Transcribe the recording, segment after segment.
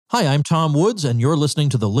Hi, I'm Tom Woods, and you're listening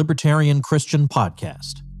to the Libertarian Christian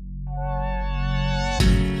Podcast.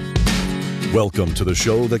 Welcome to the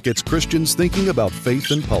show that gets Christians thinking about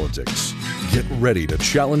faith and politics. Get ready to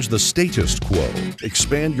challenge the status quo,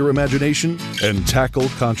 expand your imagination, and tackle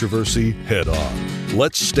controversy head on.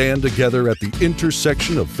 Let's stand together at the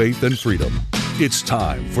intersection of faith and freedom. It's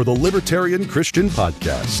time for the Libertarian Christian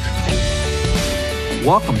Podcast.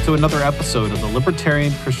 Welcome to another episode of the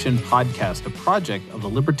Libertarian Christian Podcast, a project of the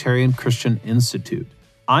Libertarian Christian Institute.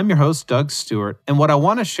 I'm your host, Doug Stewart, and what I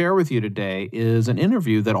want to share with you today is an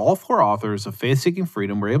interview that all four authors of Faith Seeking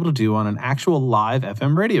Freedom were able to do on an actual live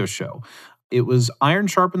FM radio show. It was Iron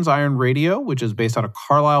Sharpens Iron Radio, which is based out of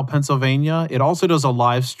Carlisle, Pennsylvania. It also does a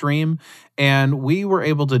live stream, and we were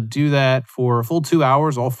able to do that for a full 2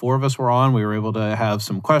 hours. All four of us were on. We were able to have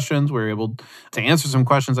some questions. We were able to answer some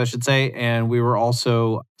questions, I should say, and we were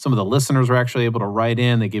also, some of the listeners were actually able to write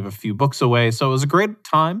in. They gave a few books away, so it was a great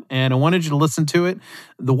time, and I wanted you to listen to it.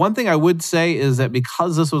 The one thing I would say is that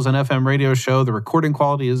because this was an FM radio show, the recording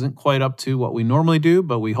quality isn't quite up to what we normally do,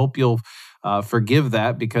 but we hope you'll forgive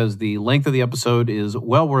that because the length of the episode is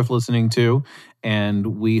well worth listening to,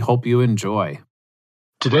 and we hope you enjoy.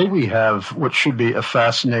 Today we have what should be a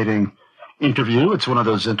fascinating interview. It's one of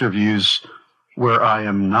those interviews where I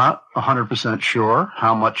am not 100% sure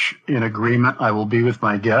how much in agreement I will be with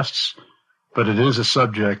my guests, but it is a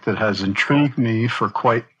subject that has intrigued me for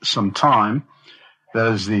quite some time. That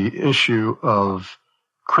is the issue of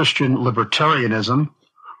Christian libertarianism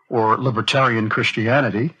or libertarian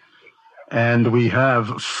Christianity. And we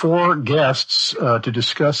have four guests to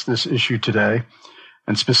discuss this issue today.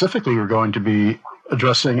 And specifically, we're going to be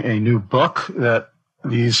addressing a new book that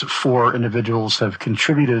these four individuals have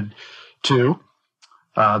contributed to.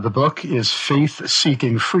 The book is Faith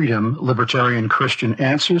Seeking Freedom, Libertarian Christian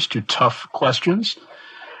Answers to Tough Questions.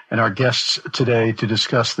 And our guests today to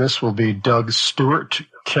discuss this will be Doug Stewart,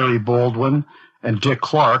 Kerry Baldwin, and Dick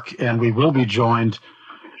Clark. And we will be joined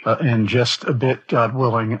in just a bit, God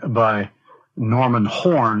willing, by Norman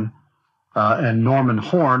Horn. And Norman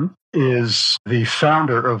Horn is the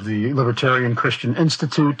founder of the Libertarian Christian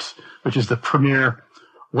Institute, which is the premier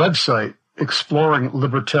website exploring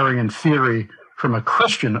libertarian theory from a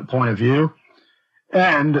Christian point of view,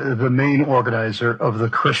 and the main organizer of the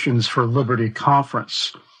Christians for Liberty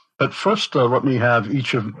Conference. But first, let me have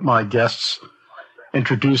each of my guests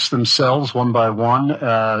introduce themselves one by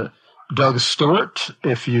one. Doug Stewart,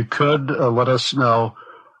 if you could let us know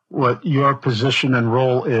what your position and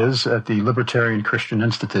role is at the Libertarian Christian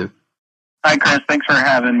Institute. Hi, Chris. Thanks for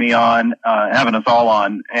having me on, having us all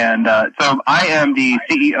on. And so I am the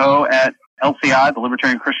CEO at LCI, the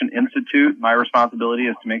Libertarian Christian Institute. My responsibility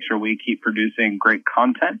is to make sure we keep producing great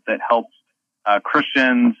content that helps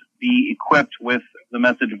Christians be equipped with the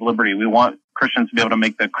message of liberty. We want Christians to be able to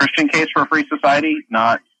make the Christian case for a free society,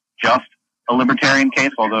 not just a libertarian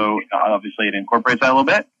case, although obviously it incorporates that a little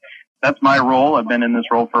bit. That's my role. I've been in this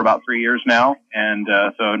role for about 3 years now. And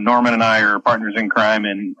so Norman and I are partners in crime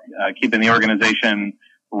in keeping the organization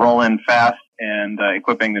rolling fast and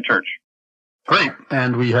equipping the church. Great.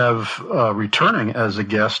 And we have returning as a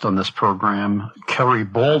guest on this program, Kerry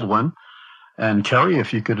Baldwin. And Kerry,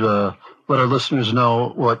 if you could let our listeners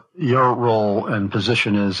know what your role and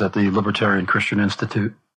position is at the Libertarian Christian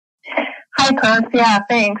Institute. Hi, Chris. Yeah,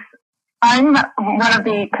 thanks. I'm one of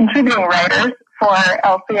the contributing writers for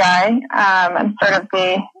LCI. I'm sort of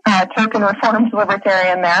the token Reformed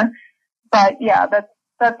libertarian there. But yeah,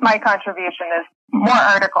 that's my contribution is more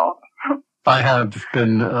articles. I have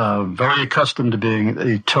been very accustomed to being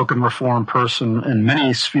a token Reformed person in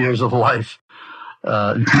many spheres of life,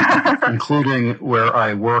 including where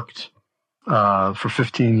I worked for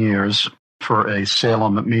 15 years for a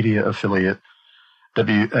Salem media affiliate,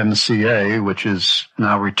 WMCA, which is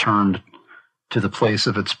now returned to the place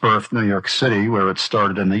of its birth, New York City, where it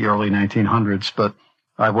started in the early 1900s. But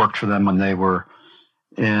I worked for them when they were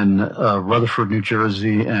in Rutherford, New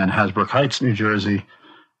Jersey, and Hasbrook Heights, New Jersey.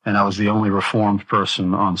 And I was the only Reformed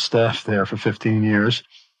person on staff there for 15 years.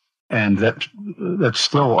 And that's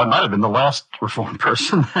still, I might have been the last Reformed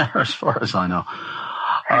person there, as far as I know.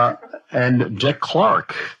 And Dick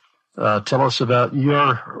Clark, tell us about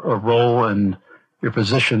your role and your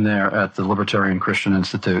position there at the Libertarian Christian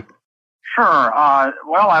Institute. Sure.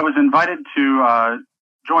 Well, I was invited to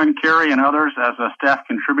join Kerry and others as a staff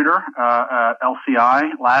contributor at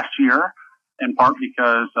LCI last year, in part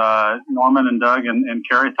because Norman and Doug and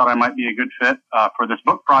Kerry thought I might be a good fit for this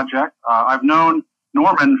book project. I've known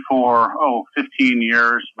Norman for, 15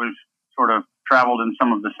 years. We've sort of traveled in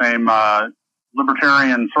some of the same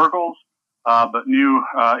libertarian circles, but knew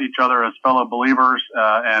each other as fellow believers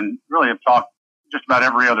and really have talked just about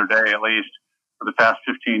every other day, at least, for the past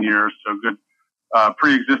 15 years. So good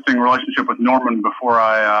pre-existing relationship with Norman before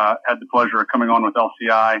I had the pleasure of coming on with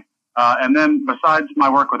LCI. And then besides my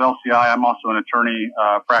work with LCI, I'm also an attorney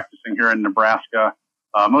practicing here in Nebraska,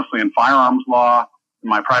 mostly in firearms law in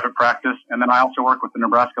my private practice. And then I also work with the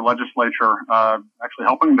Nebraska legislature, actually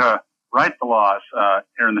helping to write the laws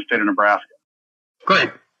here in the state of Nebraska.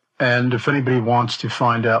 Great. And if anybody wants to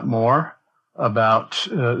find out more about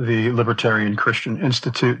the Libertarian Christian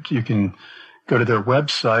Institute, you can go to their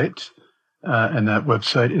website, and that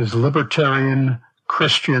website is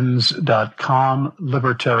libertarianchristians.com,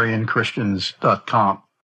 libertarianchristians.com.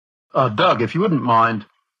 Doug, if you wouldn't mind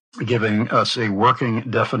giving us a working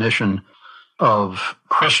definition of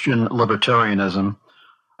Christian libertarianism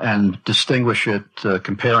and distinguish it,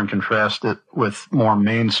 compare and contrast it with more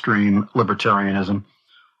mainstream libertarianism,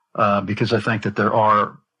 because I think that there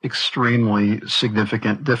are extremely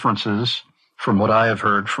significant differences from what I have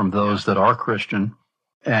heard from those that are Christian.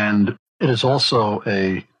 And it is also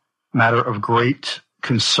a matter of great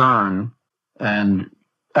concern and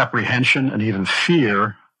apprehension and even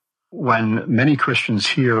fear when many Christians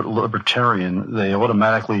hear libertarian. They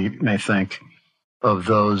automatically may think of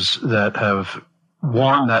those that have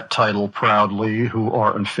worn that title proudly, who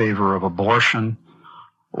are in favor of abortion,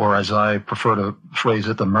 or as I prefer to phrase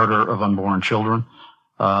it, the murder of unborn children.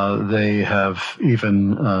 They have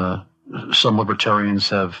even, some libertarians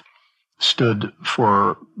have stood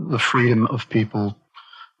for the freedom of people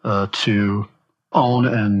to own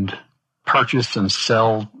and purchase and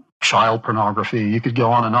sell child pornography. You could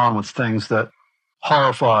go on with things that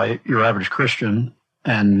horrify your average Christian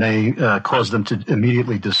and may cause them to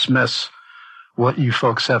immediately dismiss what you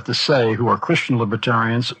folks have to say who are Christian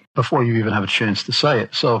libertarians before you even have a chance to say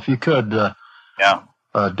it. So if you could,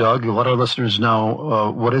 Doug, let our listeners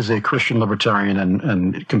know what is a Christian libertarian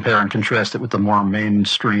and compare and contrast it with the more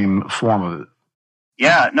mainstream form of it.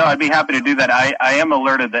 Yeah, no, I'd be happy to do that. I am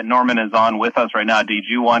alerted that Norman is on with us right now. Did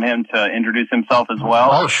you want him to introduce himself as well?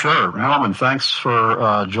 Oh, sure. Norman, thanks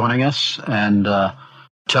for joining us, and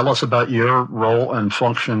tell us about your role and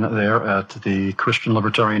function there at the Christian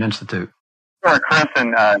Libertarian Institute. Sure, Chris,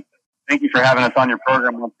 and thank you for having us on your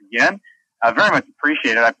program once again. I very much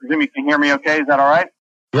appreciate it. I presume you can hear me okay. Is that all right?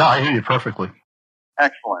 Yeah, I hear you perfectly.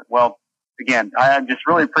 Excellent. Well, again, I'm just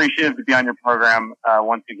really appreciative to be on your program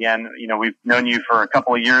once again. You know, we've known you for a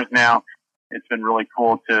couple of years now. It's been really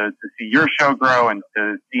cool to see your show grow and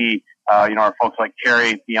to see, our folks like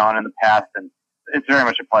Terry be on in the past, and it's very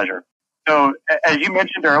much a pleasure. So, as you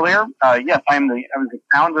mentioned earlier, yes, I was the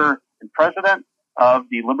founder and president of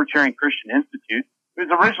the Libertarian Christian Institute. It was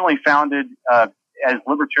originally founded as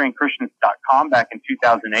libertarianchristians.com back in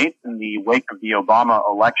 2008 in the wake of the Obama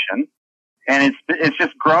election. And it's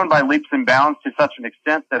just grown by leaps and bounds to such an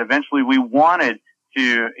extent that eventually we wanted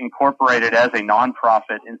to incorporate it as a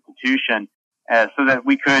nonprofit institution so that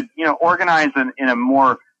we could, organize in a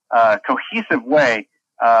more cohesive way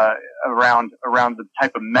around the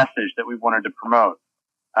type of message that we wanted to promote,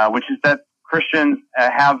 which is that Christians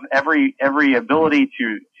have every ability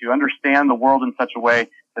to understand the world in such a way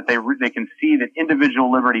that they can see that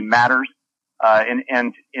individual liberty matters,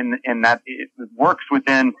 and in that it works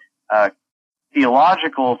within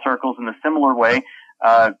theological circles in a similar way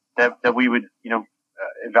that we would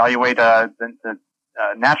evaluate the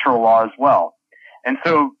natural law as well. And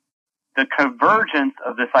so the convergence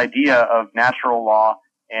of this idea of natural law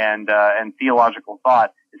and theological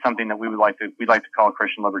thought is something that we'd like to call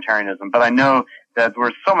Christian libertarianism. But I know that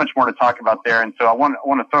there's so much more to talk about there, and so I want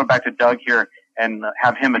to throw it back to Doug here and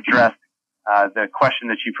have him address the question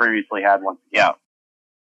that you previously had.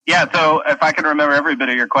 Yeah, so if I can remember every bit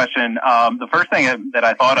of your question, the first thing that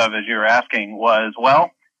I thought of as you were asking was,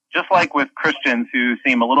 well, just like with Christians who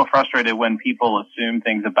seem a little frustrated when people assume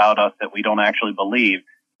things about us that we don't actually believe,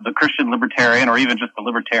 the Christian libertarian, or even just the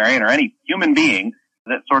libertarian, or any human being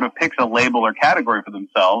that sort of picks a label or category for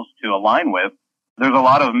themselves to align with, there's a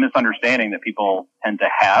lot of misunderstanding that people tend to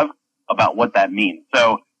have about what that means.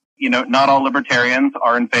 So, not all libertarians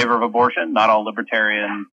are in favor of abortion. Not all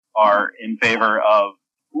libertarians are in favor of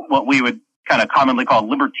what we would kind of commonly call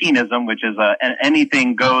libertinism, which is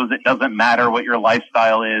anything goes. It doesn't matter what your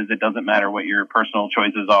lifestyle is. It doesn't matter what your personal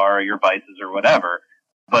choices are, or your vices, or whatever.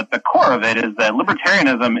 But the core of it is that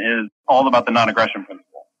libertarianism is all about the non-aggression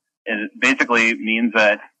principle. It basically means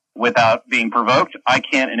that without being provoked, I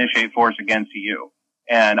can't initiate force against you.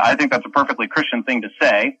 And I think that's a perfectly Christian thing to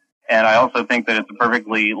say. And I also think that it's a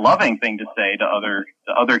perfectly loving thing to say to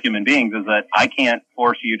other human beings, is that I can't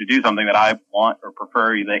force you to do something that I want or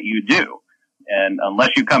prefer that you do. And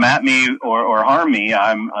unless you come at me or harm me,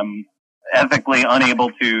 I'm ethically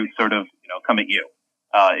unable to sort of, come at you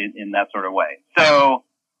in that sort of way. So,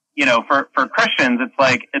 for Christians, it's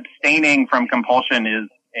like abstaining from compulsion is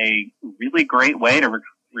a really great way to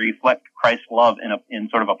reflect Christ's love in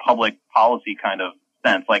sort of a public policy kind of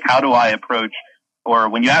sense. Like, how do I approach, or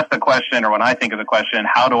when you ask the question, or when I think of the question,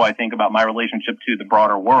 how do I think about my relationship to the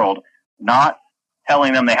broader world? Not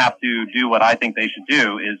telling them they have to do what I think they should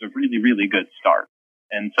do is a really, really good start.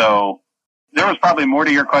 And so there was probably more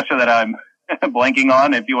to your question that I'm blanking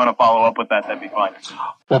on. If you want to follow up with that, that'd be fine.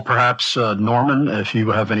 Well, perhaps, Norman, if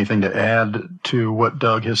you have anything to add to what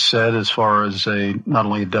Doug has said as far as not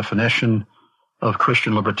only a definition of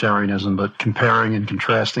Christian libertarianism, but comparing and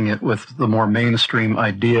contrasting it with the more mainstream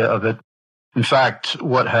idea of it. In fact,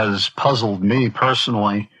 what has puzzled me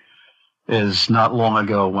personally is not long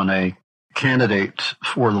ago when a candidate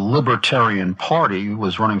for the Libertarian Party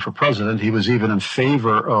was running for president, he was even in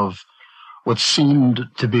favor of what seemed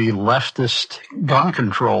to be leftist gun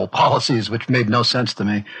control policies, which made no sense to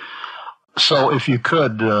me. So if you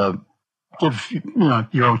could give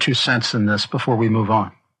your own 2 cents in this before we move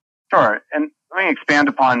on. Sure. And let me expand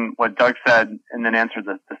upon what Doug said and then answer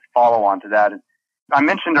this follow-on to that. I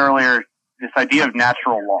mentioned earlier this idea of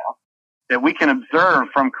natural law, that we can observe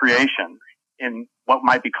from creation in what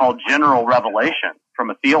might be called general revelation from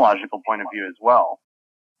a theological point of view as well,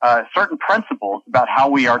 certain principles about how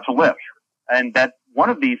we are to live. And that one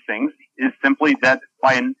of these things is simply that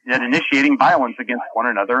initiating violence against one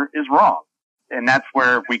another is wrong. And that's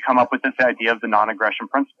where we come up with this idea of the non-aggression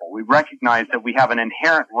principle. We recognize that we have an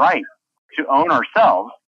inherent right to own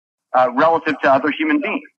ourselves relative to other human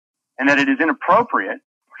beings, and that it is inappropriate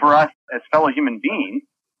for us as fellow human beings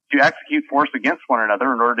to execute force against one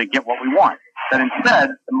another in order to get what we want. That instead,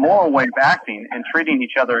 the moral way of acting and treating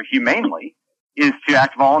each other humanely is to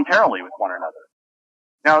act voluntarily with one another.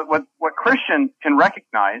 Now, what Christians can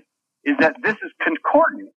recognize is that this is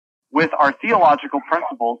concordant with our theological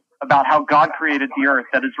principles about how God created the earth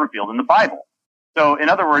that is revealed in the Bible. So, in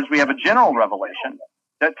other words, we have a general revelation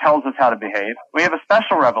that tells us how to behave. We have a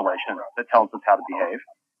special revelation that tells us how to behave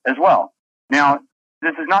as well. Now,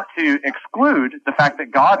 this is not to exclude the fact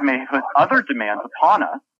that God may put other demands upon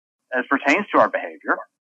us as pertains to our behavior.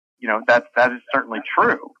 That is certainly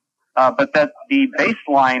true. But that the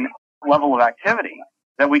baseline level of activity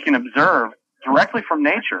that we can observe directly from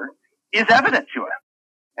nature is evident to us.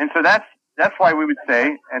 And so that's why we would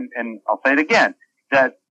say, and I'll say it again,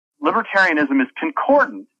 that libertarianism is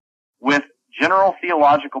concordant with general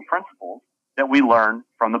theological principles that we learn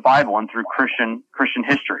from the Bible and through Christian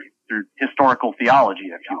history, through historical theology,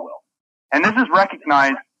 if you will. And this is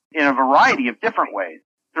recognized in a variety of different ways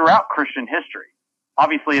throughout Christian history.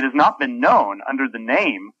 Obviously, it has not been known under the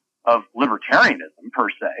name of libertarianism per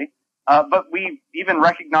se, but we even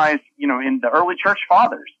recognized, in the early church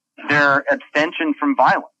fathers, their abstention from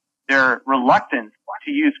violence, their reluctance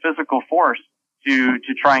to use physical force to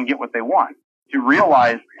try and get what they want, to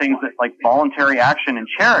realize things that like voluntary action and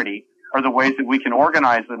charity are the ways that we can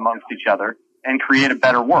organize amongst each other and create a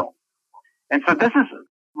better world. And so this is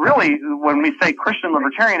really, when we say Christian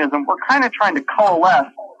libertarianism, we're kind of trying to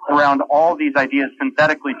coalesce around all these ideas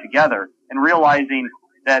synthetically together and realizing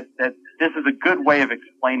that this is a good way of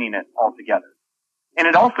explaining it all together. And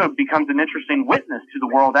it also becomes an interesting witness to the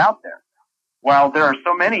world out there. While there are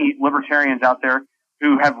so many libertarians out there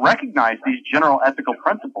who have recognized these general ethical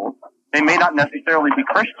principles, they may not necessarily be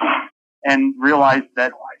Christians and realize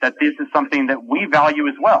that this is something that we value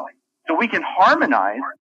as well. So we can harmonize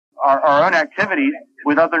our own activities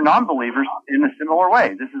with other non-believers in a similar way.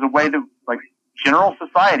 This is a way that, like, general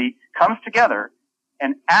society comes together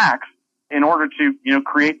and acts in order to,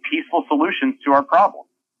 create peaceful solutions to our problems.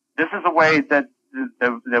 This is a way that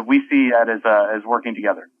we see that as working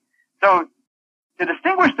together. So to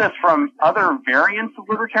distinguish this from other variants of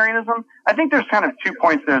libertarianism, I think there's kind of 2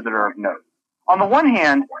 points there that are of note. On the one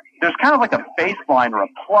hand, there's kind of like a baseline or a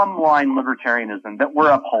plumb line libertarianism that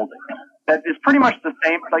we're upholding. That is pretty much the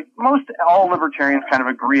same, like all libertarians kind of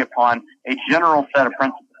agree upon a general set of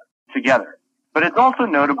principles together. But it's also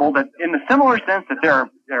notable that in the similar sense that there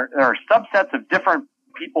are subsets of different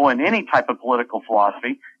people in any type of political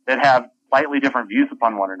philosophy that have slightly different views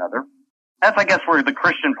upon one another. That's, I guess, where the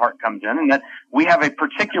Christian part comes in, and that we have a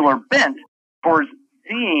particular bent towards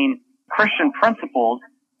seeing Christian principles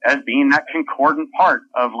as being that concordant part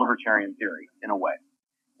of libertarian theory in a way.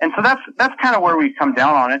 And so that's kind of where we come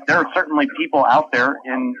down on it. There are certainly people out there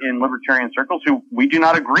in libertarian circles who we do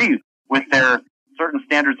not agree with their certain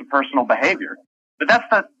standards of personal behavior. But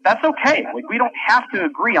that's okay. Like, we don't have to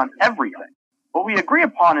agree on everything. What we agree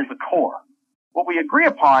upon is the core. What we agree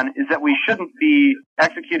upon is that we shouldn't be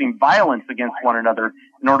executing violence against one another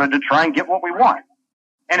in order to try and get what we want.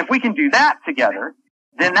 And if we can do that together,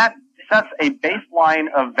 then that sets a baseline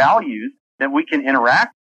of values that we can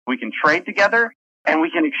interact, we can trade together, and we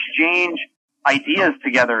can exchange ideas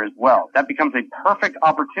together as well. That becomes a perfect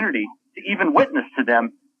opportunity to even witness to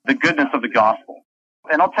them the goodness of the gospel.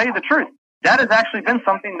 And I'll tell you the truth, that has actually been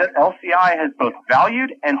something that LCI has both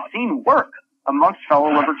valued and seen work amongst fellow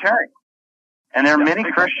libertarians. And there are many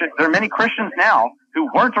Christians now who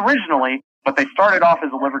weren't originally, but they started off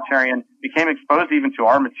as a libertarian, became exposed even to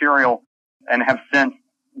our material, and have since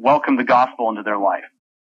welcomed the gospel into their life.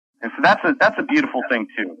 And so that's a beautiful thing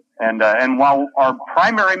too. And while our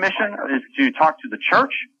primary mission is to talk to the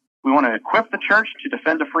church, we want to equip the church to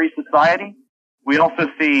defend a free society. We also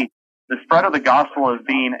see the spread of the gospel as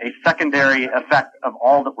being a secondary effect of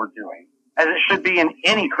all that we're doing, as it should be in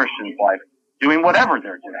any Christian's life, doing whatever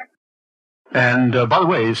they're doing. And by the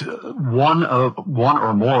way, one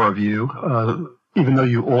or more of you, even though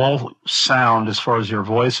you all sound, as far as your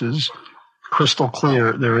voices, crystal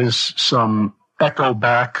clear, there is some echo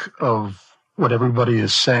back of what everybody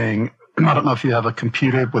is saying. I don't know if you have a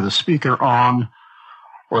computer with a speaker on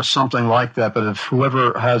or something like that, but if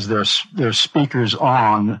whoever has their speakers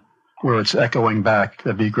on where it's echoing back,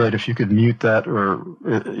 that'd be great if you could mute that, or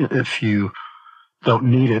if you don't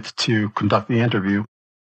need it to conduct the interview,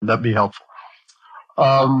 that'd be helpful.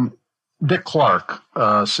 Dick Clark,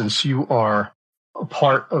 since you are a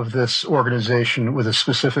part of this organization with a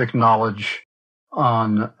specific knowledge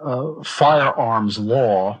on firearms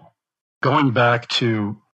law, going back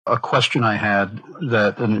to a question I had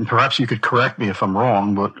that, and perhaps you could correct me if I'm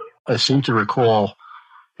wrong, but I seem to recall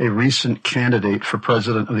a recent candidate for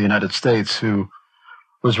president of the United States who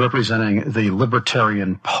was representing the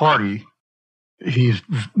Libertarian Party. He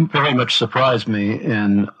very much surprised me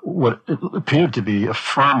in what appeared to be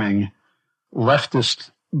affirming leftist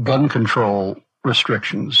gun control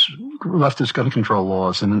restrictions, leftist gun control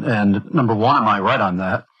laws. And number one, am I right on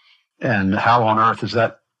that? And how on earth is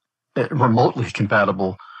that remotely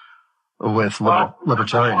compatible with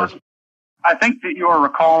libertarianism? I think that you are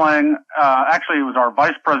recalling, actually it was our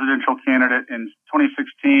vice presidential candidate in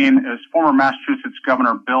 2016, it was former Massachusetts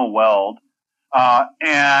Governor Bill Weld.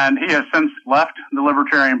 And he has since left the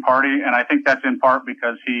Libertarian Party, and I think that's in part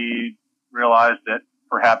because he realized that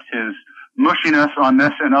perhaps his mushiness on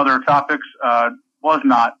this and other topics was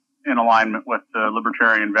not in alignment with the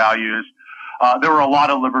libertarian values. There were a lot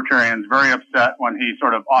of libertarians very upset when he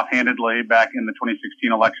sort of offhandedly, back in the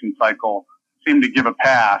 2016 election cycle, seemed to give a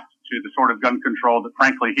pass to the sort of gun control that,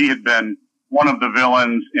 frankly, he had been one of the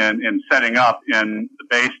villains in setting up in the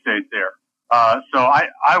Bay State there. So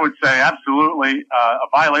I would say absolutely a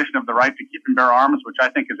violation of the right to keep and bear arms, which I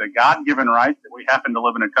think is a God-given right, that we happen to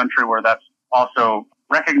live in a country where that's also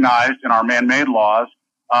recognized in our man-made laws.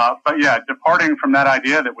 But yeah, departing from that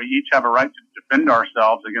idea that we each have a right to defend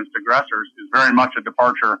ourselves against aggressors is very much a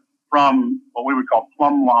departure from what we would call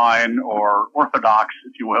plumb line or orthodox,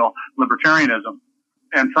 if you will, libertarianism.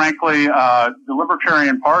 And frankly, the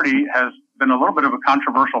Libertarian Party has been a little bit of a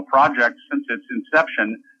controversial project since its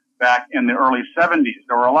inception back in the early 70s.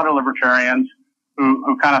 There were a lot of libertarians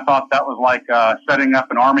who kind of thought that was like setting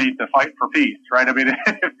up an army to fight for peace, right? I mean,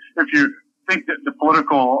 if you think that the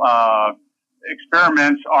political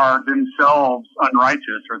experiments are themselves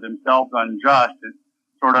unrighteous or themselves unjust, it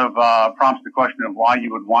sort of prompts the question of why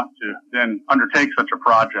you would want to then undertake such a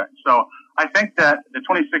project. So I think that the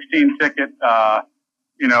 2016 ticket,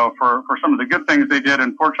 for some of the good things they did,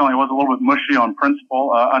 unfortunately, was a little bit mushy on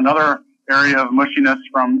principle. Another area of mushiness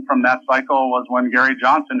from that cycle was when Gary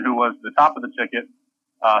Johnson, who was the top of the ticket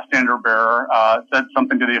standard bearer, said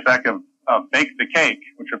something to the effect of bake the cake,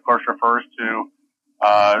 which of course refers to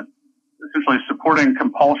essentially supporting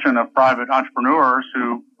compulsion of private entrepreneurs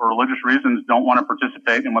who, for religious reasons, don't want to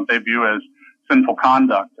participate in what they view as sinful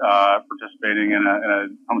conduct, participating in a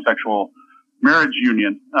homosexual marriage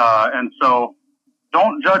union. And so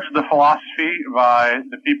don't judge the philosophy by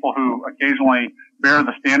the people who occasionally bear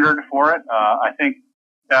the standard for it. I think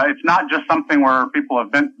it's not just something where people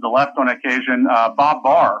have bent to the left on occasion. Bob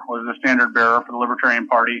Barr was the standard bearer for the Libertarian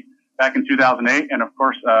Party back in 2008. And of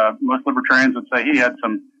course, most libertarians would say he had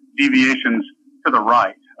some deviations to the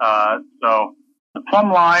right. So the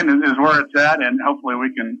plumb line is where it's at, and hopefully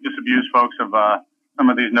we can disabuse folks of some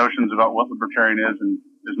of these notions about what libertarian is and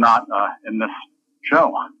is not in this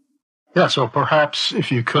show. Yeah, so perhaps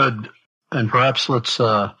if you could, and perhaps let's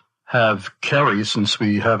have Kerry, since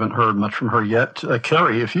we haven't heard much from her yet.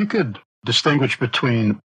 Kerry, if you could distinguish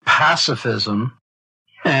between pacifism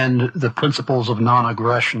and the principles of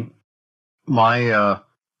non-aggression. My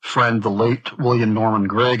friend, the late William Norman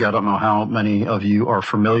Gregg, I don't know how many of you are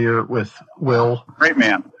familiar with Will. Great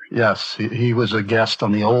man. Yes, he was a guest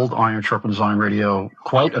on the old Iron Sharpens Iron Radio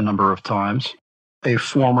quite a number of times. A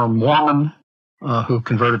former Mormon who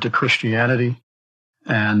converted to Christianity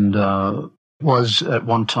and was at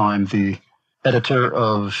one time the editor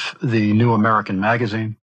of the New American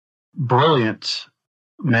Magazine. Brilliant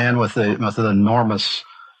man with an enormous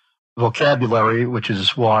vocabulary, which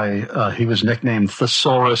is why he was nicknamed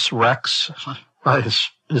Thesaurus Rex by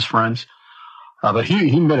his friends. But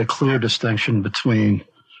he made a clear distinction between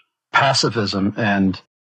pacifism and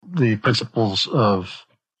the principles of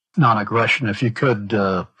non-aggression. If you could,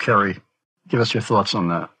 Carrie, give us your thoughts on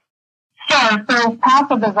that. Sure. So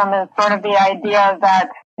pacifism is sort of the idea that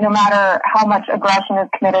no matter how much aggression is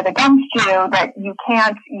committed against you, that you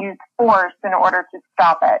can't use force in order to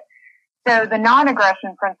stop it. So the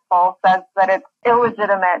non-aggression principle says that it's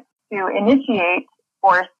illegitimate to initiate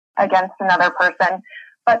force against another person,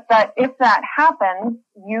 but that if that happens,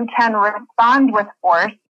 you can respond with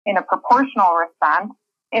force in a proportional response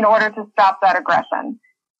in order to stop that aggression.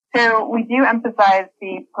 So we do emphasize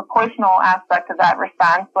the proportional aspect of that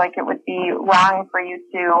response, like it would be wrong for you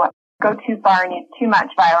to go too far and use too much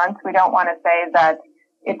violence. We don't want to say that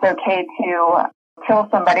it's okay to kill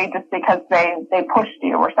somebody just because they pushed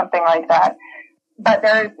you or something like that. But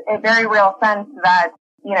there's a very real sense that,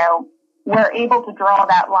 we're able to draw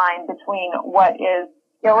that line between what is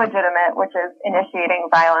illegitimate, which is initiating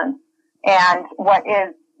violence, and what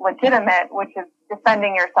is legitimate, which is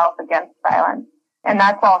defending yourself against violence. And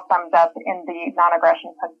that's all summed up in the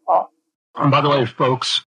non-aggression principle. And by the way,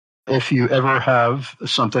 folks, if you ever have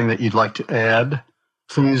something that you'd like to add,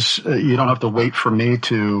 please, you don't have to wait for me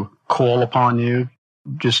to call upon you.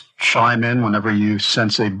 Just chime in whenever you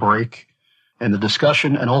sense a break in the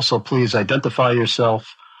discussion. And also, please identify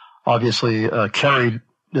yourself. Obviously, Carrie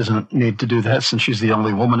doesn't need to do that since she's the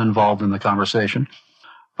only woman involved in the conversation.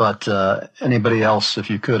 But anybody else,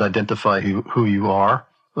 if you could identify who you are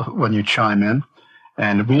when you chime in.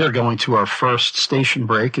 And we are going to our first station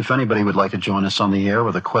break. If anybody would like to join us on the air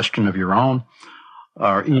with a question of your own,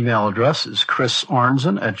 our email address is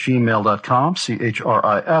chrisarnzen@gmail.com,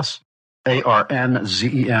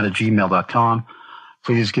 ChrisArnzen@gmail.com.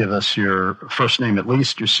 Please give us your first name at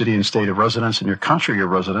least, your city and state of residence, and your country of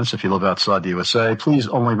residence if you live outside the USA. Please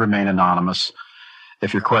only remain anonymous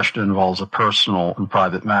if your question involves a personal and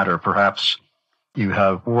private matter. Perhaps you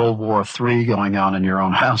have World War III going on in your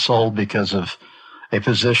own household because of a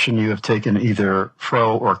position you have taken either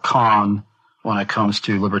pro or con when it comes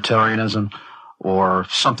to libertarianism or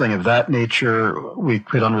something of that nature. We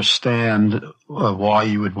could understand why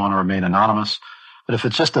you would want to remain anonymous. But if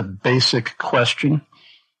it's just a basic question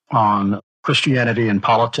on Christianity and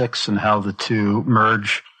politics and how the two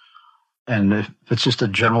merge, and if it's just a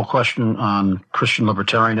general question on Christian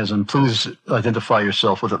libertarianism, please identify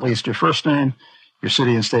yourself with at least your first name, your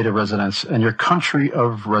city and state of residence, and your country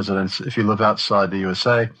of residence if you live outside the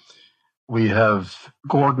USA. We have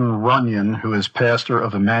Gordon Runyon, who is pastor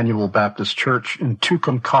of Emmanuel Baptist Church in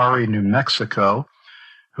Tucumcari, New Mexico,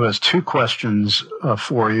 who has two questions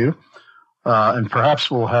for you. And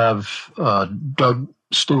perhaps we'll have Doug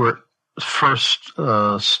Stewart first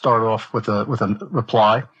start off with a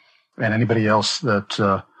reply, and anybody else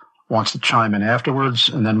that wants to chime in afterwards,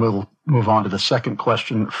 and then we'll move on to the second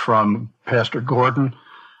question from Pastor Gordon.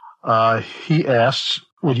 He asks,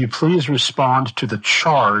 would you please respond to the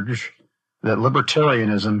charge that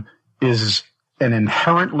libertarianism is an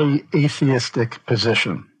inherently atheistic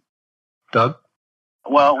position? Doug?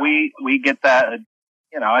 Well, we get that.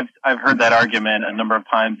 I've heard that argument a number of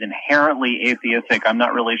times. Inherently atheistic. I'm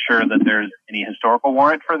not really sure that there's any historical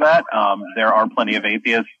warrant for that. There are plenty of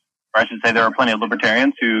atheists, or I should say there are plenty of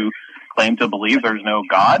libertarians who claim to believe there's no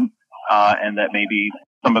God, and that maybe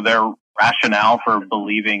some of their rationale for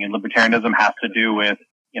believing in libertarianism has to do with,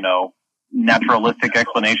 naturalistic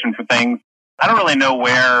explanation for things. I don't really know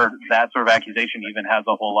where that sort of accusation even has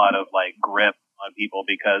a whole lot of grip on people,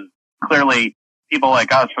 because clearly people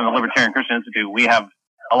like us from the Libertarian Christian Institute, we have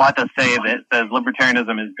a lot to say that says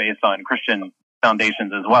libertarianism is based on Christian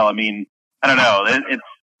foundations as well. I mean, I don't know.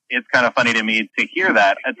 It's kind of funny to me to hear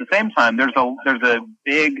that. At the same time, there's a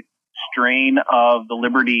big strain of the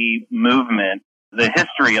liberty movement. The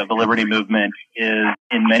history of the liberty movement is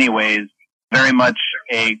in many ways very much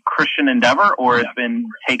a Christian endeavor, or it's been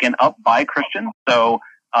taken up by Christians. So,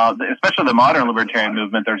 especially the modern libertarian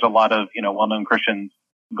movement, there's a lot of, well-known Christians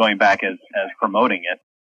going back as promoting it.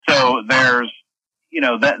 So there's,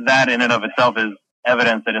 that in and of itself is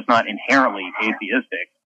evidence that it's not inherently atheistic.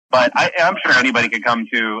 But I'm sure anybody could come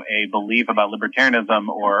to a belief about libertarianism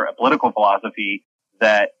or a political philosophy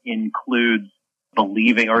that includes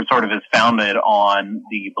believing, or sort of is founded on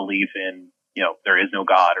the belief in there is no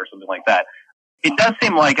God or something like that. It does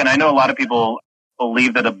seem like, and I know a lot of people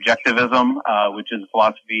believe that objectivism, which is a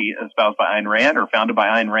philosophy espoused by Ayn Rand or founded by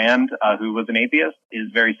Ayn Rand, who was an atheist, is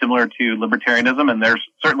very similar to libertarianism. And there's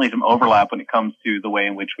certainly some overlap when it comes to the way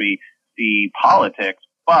in which we see politics.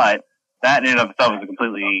 But that in and of itself is a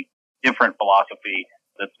completely different philosophy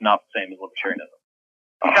that's not the same as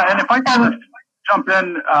libertarianism. Yeah, and if I can just jump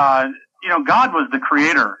in, God was the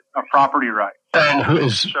creator of property rights. And who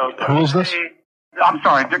is this? I'm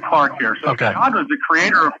sorry, Dick Clark here. So Okay. God was the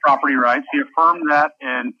creator of property rights. He affirmed that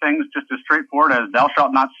in things just as straightforward as thou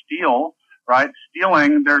shalt not steal, right?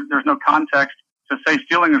 Stealing, there's no context to say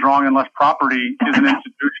stealing is wrong unless property is an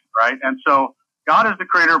institution, right? And so God is the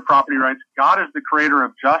creator of property rights. God is the creator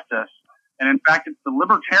of justice. And in fact, it's the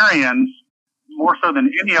libertarians, more so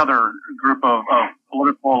than any other group of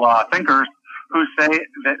political thinkers, who say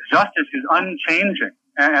that justice is unchanging.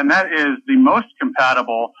 And that is the most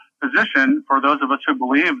compatible position for those of us who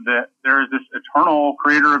believe that there is this eternal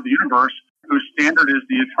creator of the universe whose standard is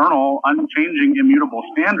the eternal, unchanging, immutable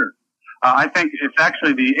standard. I think it's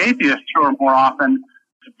actually the atheists who are more often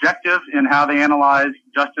subjective in how they analyze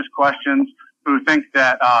justice questions, who think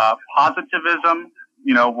that positivism,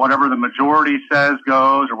 whatever the majority says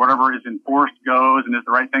goes, or whatever is enforced goes and is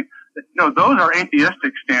the right thing. No, those are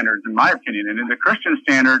atheistic standards, in my opinion. And the Christian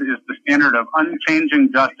standard is the standard of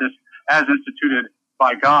unchanging justice as instituted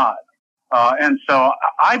by God. And so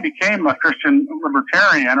I became a Christian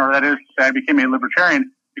libertarian, or that is to say, I became a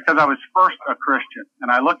libertarian because I was first a Christian. And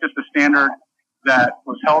I looked at the standard that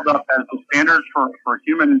was held up as the standard for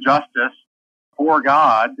human justice for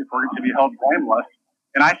God, if we're to be held blameless.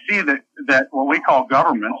 And I see that what we call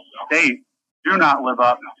governments, states, do not live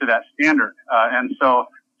up to that standard. And so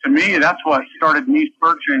to me, that's what started me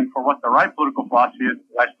searching for what the right political philosophy is.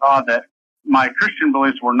 I saw that my Christian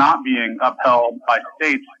beliefs were not being upheld by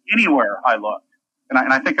states anywhere I looked.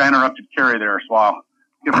 And I think I interrupted Carrie there, so I'll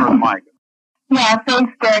give her the mic. Yeah,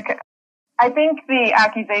 thanks, Dick. I think the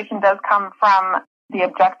accusation does come from the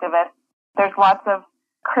objectivists. There's lots of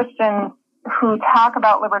Christians who talk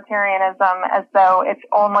about libertarianism as though it's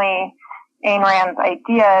only Ayn Rand's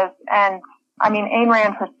ideas. And I mean, Ayn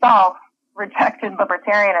Rand herself rejected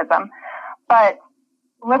libertarianism, but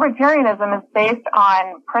libertarianism is based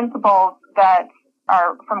on principles that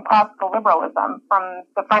are from classical liberalism, from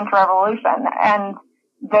the French Revolution, and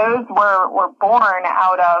those were born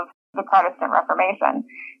out of the Protestant Reformation.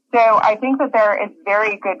 So I think that there is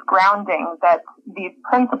very good grounding that these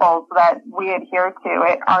principles that we adhere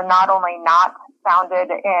to are not only not founded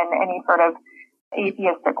in any sort of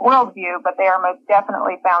atheistic worldview, but they are most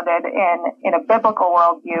definitely founded in a biblical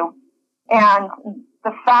worldview. And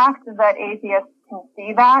the fact that atheists can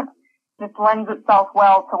see that just lends itself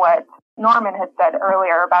well to what Norman had said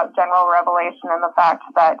earlier about general revelation and the fact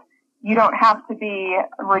that you don't have to be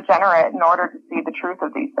regenerate in order to see the truth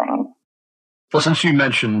of these things. Well, since you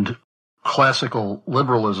mentioned classical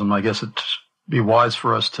liberalism, I guess it'd be wise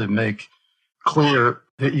for us to make clear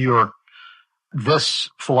that this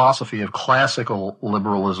philosophy of classical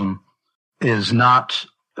liberalism is not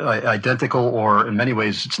identical, or in many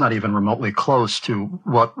ways, it's not even remotely close to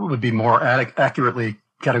what would be more accurately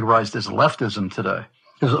categorized as leftism today.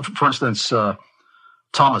 For instance,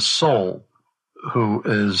 Thomas Sowell, who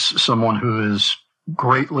is someone who is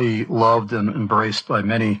greatly loved and embraced by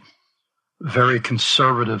many very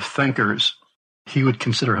conservative thinkers, he would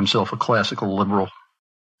consider himself a classical liberal.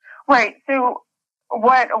 Right. So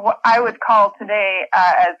what I would call today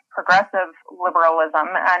as progressive liberalism,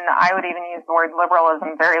 and I would even use the word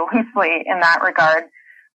liberalism very loosely in that regard.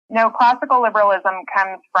 No, classical liberalism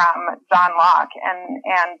comes from John Locke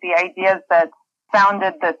and the ideas that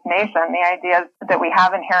founded this nation, the ideas that we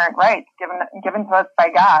have inherent rights given to us by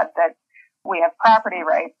God, that we have property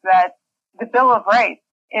rights, that the Bill of Rights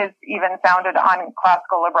is even founded on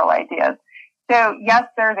classical liberal ideas. So yes,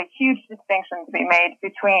 there's a huge distinction to be made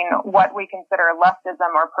between what we consider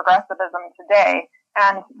leftism or progressivism today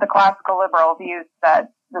and the classical liberal views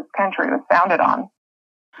that this country was founded on.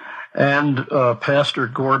 And Pastor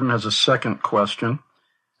Gordon has a second question,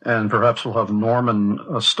 and perhaps we'll have Norman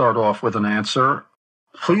start off with an answer.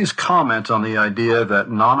 Please comment on the idea that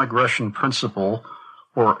non-aggression principle,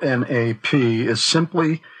 or NAP, is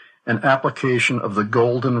simply an application of the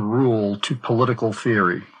golden rule to political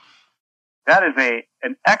theory. That is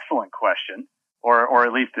an excellent question, or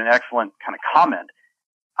at least an excellent kind of comment.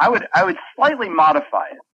 I would slightly modify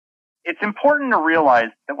it. It's important to realize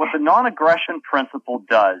that what the non-aggression principle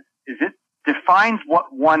does is it defines what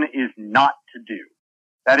one is not to do.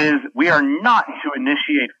 That is, we are not to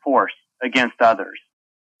initiate force against others,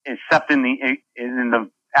 except in the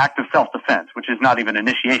act of self-defense, which is not even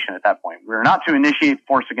initiation at that point. We're not to initiate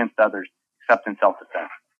force against others except in self-defense.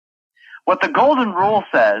 What the Golden Rule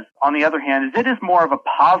says, on the other hand, is it is more of a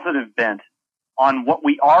positive bent on what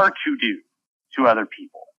we are to do to other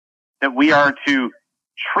people, that we are to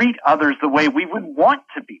treat others the way we would want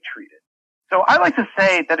to be treated. So I like to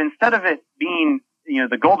say that instead of it being,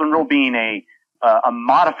 the Golden Rule being a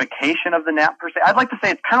modification of the NAP per se, I'd like to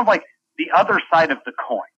say it's kind of like the other side of the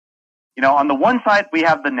coin. On the one side, we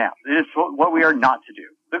have the NAP. It is what we are not to do.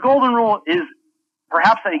 The Golden Rule is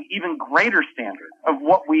perhaps an even greater standard of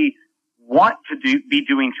what we want to be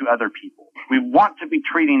doing to other people. We want to be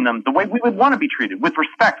treating them the way we would want to be treated, with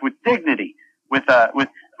respect, with dignity, with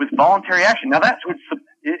voluntary action. Now that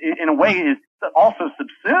in a way is also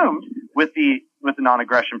subsumed with the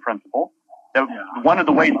non-aggression principle. That one of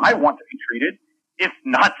the ways I want to be treated is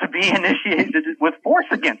not to be initiated with force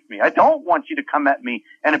against me. I don't want you to come at me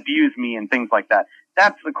and abuse me and things like that.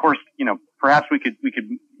 That's, of course, perhaps we could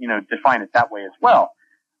define it that way as well.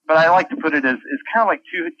 But I like to put it as kind of like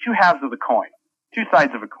two halves of the coin, two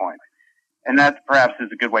sides of a coin. And that perhaps is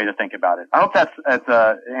a good way to think about it. I hope that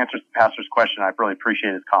answers the pastor's question. I really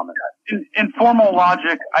appreciate his comment. In formal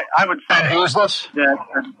logic, I would say who is this? That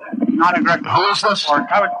non-aggression. Who is this? Or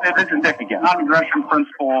I would say, this is Dick again. Non-aggression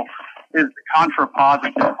principle is the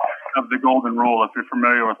contrapositive of the Golden Rule, if you're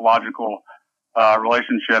familiar with logical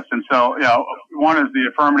relationships. And so, one is the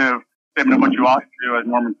affirmative statement of what you ought to do, as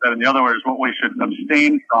Norman said, and the other is what we should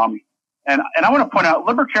abstain from. And I want to point out,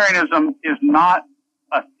 libertarianism is not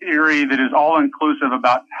a theory that is all-inclusive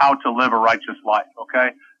about how to live a righteous life, okay?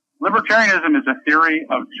 Libertarianism is a theory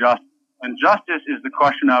of justice, and justice is the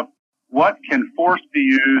question of what can force be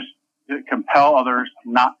used to compel others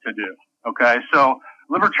not to do, okay? So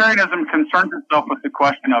libertarianism concerns itself with the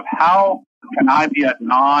question of how can I be a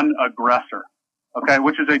non-aggressor, okay,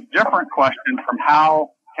 which is a different question from how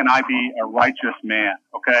can I be a righteous man,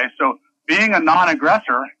 okay? So being a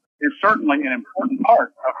non-aggressor is certainly an important part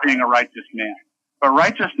of being a righteous man. But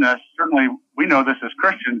righteousness, certainly we know this as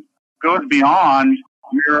Christians, goes beyond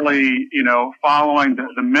merely, following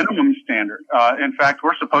the minimum standard. In fact,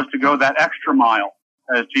 we're supposed to go that extra mile,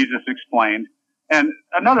 as Jesus explained. And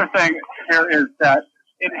another thing here is that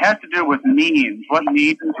it has to do with means. What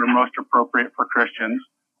means are most appropriate for Christians?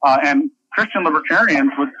 And Christian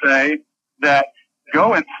libertarians would say that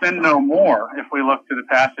go and sin no more. If we look to the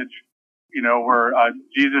passage, where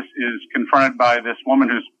Jesus is confronted by this woman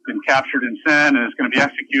who's been captured in sin and is going to be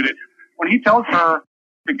executed. When he tells her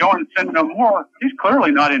to go and sin no more, he's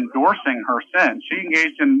clearly not endorsing her sin. She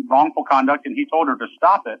engaged in wrongful conduct, and he told her to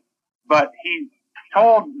stop it. But he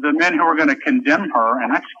told the men who were going to condemn her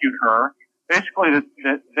and execute her, basically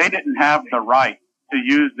that they didn't have the right to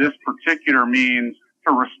use this particular means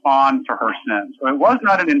to respond to her sin. So it was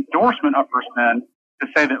not an endorsement of her sin to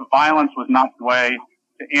say that violence was not the way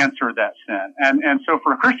to answer that sin. And so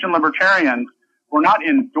for Christian libertarians, we're not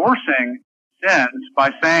endorsing sins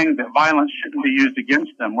by saying that violence shouldn't be used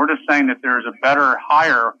against them. We're just saying that there's a better,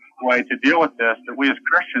 higher way to deal with this that we as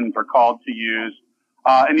Christians are called to use.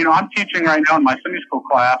 And I'm teaching right now in my Sunday school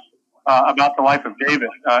class about the life of David,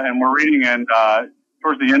 and we're reading in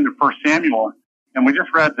towards the end of 1 Samuel, and we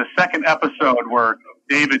just read the second episode where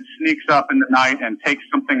David sneaks up in the night and takes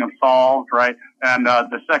something of Saul's, right? And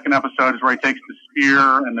the second episode is where he takes the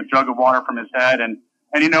spear and the jug of water from his head, and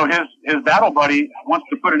his battle buddy wants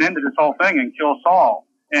to put an end to this whole thing and kill Saul.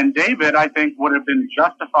 And David, I think, would have been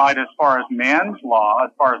justified as far as man's law,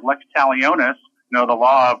 as far as lex talionis, the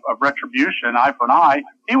law of retribution, eye for an eye.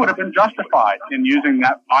 He would have been justified in using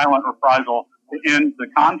that violent reprisal to end the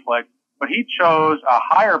conflict. But he chose a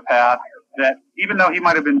higher path that, even though he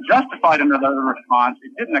might have been justified in another response,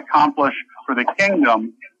 it didn't accomplish for the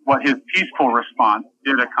kingdom what his peaceful response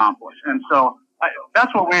did accomplish. And so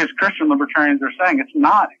that's what we as Christian libertarians are saying. It's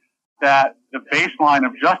not that the baseline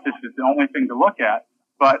of justice is the only thing to look at,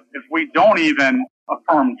 but if we don't even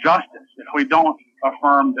affirm justice, if we don't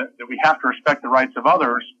affirm that we have to respect the rights of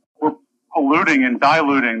others, we're polluting and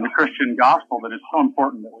diluting the Christian gospel that is so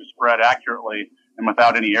important that we spread accurately and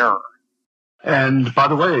without any error. And by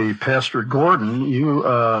the way, Pastor Gordon, you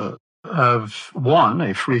have won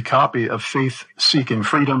a free copy of Faith Seeking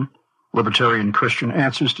Freedom, Libertarian Christian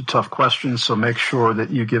Answers to Tough Questions. So make sure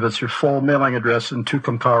that you give us your full mailing address in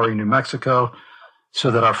Tucumcari, New Mexico,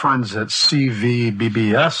 so that our friends at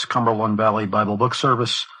CVBBS, Cumberland Valley Bible Book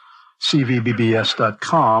Service,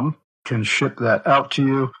 cvbbs.com, can ship that out to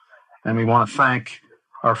you. And we want to thank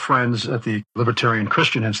our friends at the Libertarian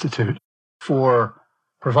Christian Institute for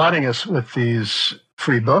providing us with these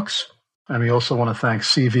free books. And we also want to thank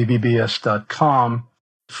cvbbs.com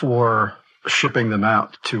for shipping them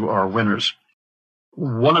out to our winners.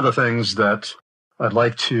 One of the things that I'd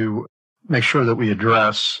like to make sure that we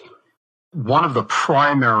address, one of the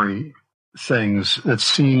primary things that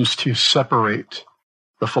seems to separate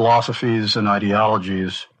the philosophies and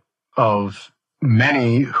ideologies of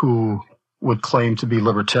many who would claim to be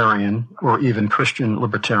libertarian or even Christian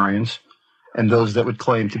libertarians, and those that would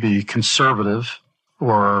claim to be conservative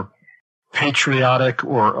or patriotic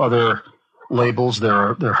or other labels.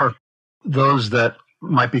 There are those that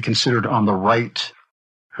might be considered on the right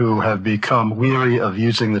who have become weary of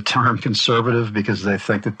using the term conservative because they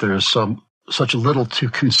think that there's such little to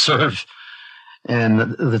conserve in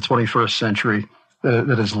the 21st century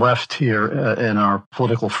that is left here in our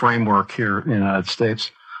political framework here in the United States.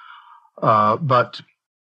 But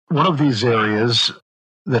one of these areas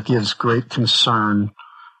that gives great concern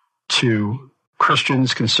to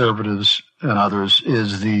Christians, conservatives, and others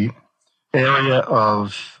is the area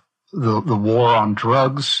of the war on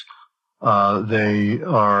drugs. They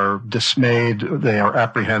are dismayed, they are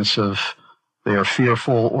apprehensive, they are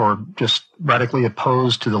fearful, or just radically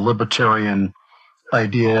opposed to the libertarian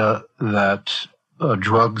idea that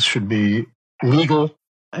drugs should be legal.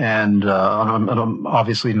 And I'm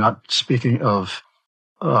obviously not speaking of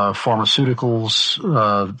pharmaceuticals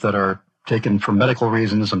that are taken for medical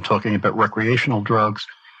reasons. I'm talking about recreational drugs.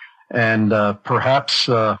 And perhaps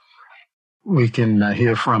we can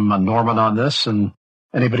hear from Norman on this, and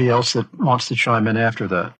anybody else that wants to chime in after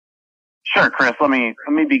that. Sure, Chris. Let me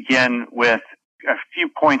begin with a few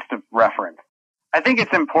points of reference. I think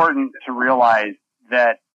it's important to realize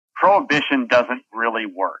that prohibition doesn't really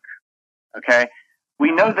work. Okay?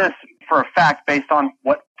 We know this for a fact based on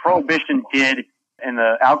what prohibition did in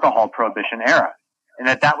the alcohol prohibition era, and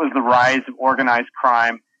that was the rise of organized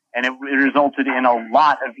crime, and it resulted in a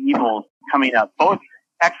lot of evils coming up, both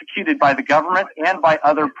executed by the government and by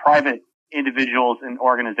other private individuals and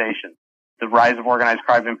organizations. The rise of organized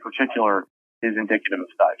crime in particular is indicative of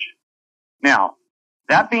such. Now,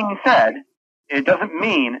 that being said, it doesn't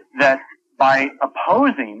mean that by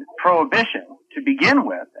opposing prohibition to begin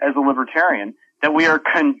with as a libertarian, that we are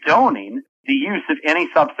condoning the use of any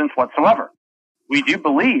substance whatsoever. We do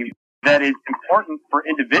believe that it's important for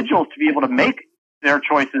individuals to be able to make their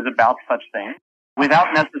choices about such things without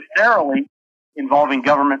necessarily involving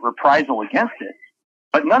government reprisal against it.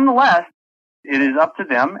 But nonetheless, it is up to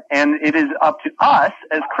them, and it is up to us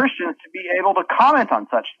as Christians to be able to comment on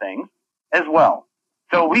such things as well.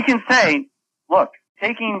 So we can say, look,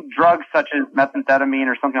 taking drugs such as methamphetamine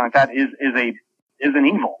or something like that is an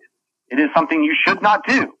evil. It is something you should not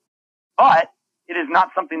do. But it is not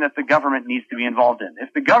something that the government needs to be involved in.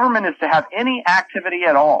 If the government is to have any activity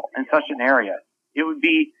at all in such an area, it would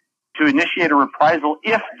be to initiate a reprisal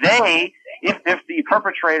if the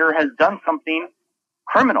perpetrator has done something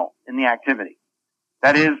criminal in the activity.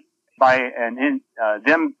 That is, by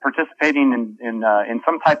them participating in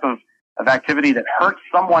some type of activity that hurts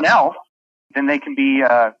someone else, then they can be,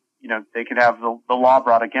 they could have the law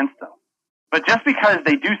brought against them. But just because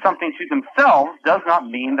they do something to themselves does not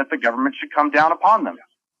mean that the government should come down upon them.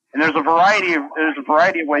 And there's a variety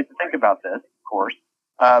of ways to think about this, of course.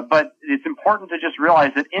 But it's important to just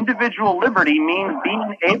realize that individual liberty means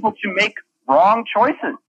being able to make wrong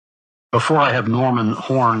choices. Before I have Norman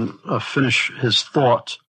Horn finish his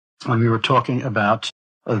thought, when we were talking about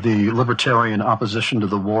the libertarian opposition to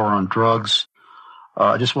the war on drugs,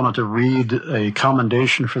 I just wanted to read a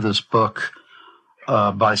commendation for this book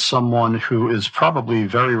by someone who is probably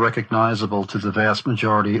very recognizable to the vast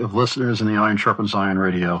majority of listeners in the Iron Sharpens Iron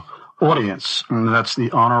Radio audience. And that's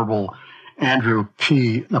the Honorable Andrew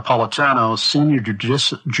P. Napolitano, Senior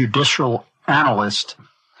Judicial Analyst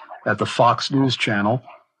at the Fox News Channel.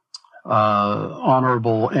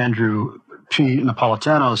 Honorable Andrew P.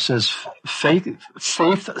 Napolitano says,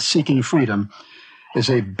 faith-seeking freedom is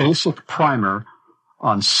a basic primer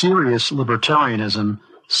on serious libertarianism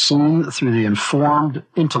seen through the informed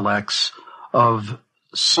intellects of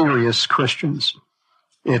serious Christians.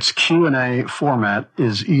 Its Q&A format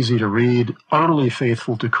is easy to read, utterly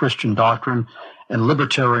faithful to Christian doctrine and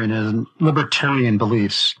libertarian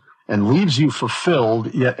beliefs, and leaves you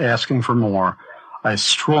fulfilled yet asking for more. I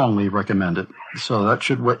strongly recommend it. So that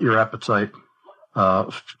should whet your appetite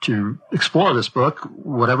to explore this book,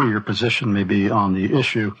 whatever your position may be on the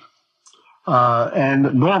issue.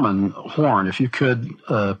 And Norman Horn, if you could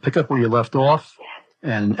pick up where you left off,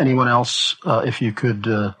 and anyone else, if you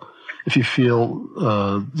feel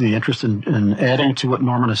the interest in adding to what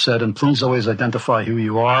Norman has said, and please always identify who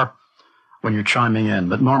you are when you're chiming in.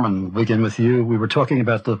 But Norman, we'll begin with you. We were talking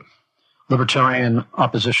about the libertarian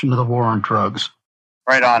opposition to the war on drugs.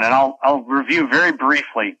 Right on, and I'll review very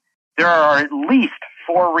briefly. There are at least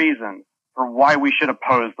 4 reasons for for why we should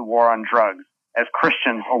oppose the war on drugs as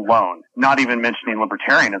Christians alone, not even mentioning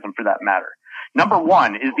libertarianism for that matter. Number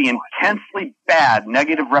one is the intensely bad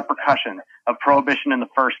negative repercussion of prohibition in the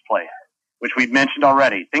first place, which we've mentioned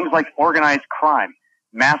already. Things like organized crime,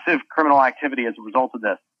 massive criminal activity as a result of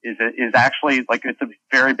this is actually like it's a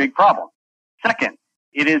very big problem. Second,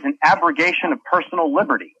 it is an abrogation of personal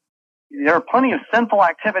liberty. There are plenty of sinful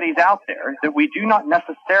activities out there that we do not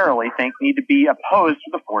necessarily think need to be opposed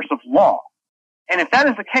to the force of law. And if that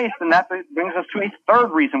is the case, then that brings us to a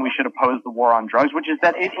third reason we should oppose the war on drugs, which is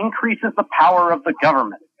that it increases the power of the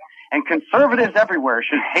government. And conservatives everywhere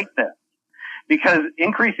should hate this, because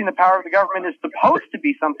increasing the power of the government is supposed to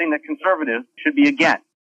be something that conservatives should be against.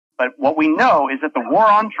 But what we know is that the war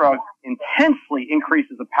on drugs intensely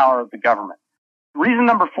increases the power of the government. Reason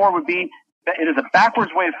number 4 would be that it is a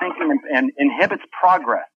backwards way of thinking and inhibits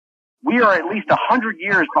progress. We are at least 100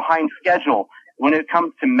 years behind schedule when it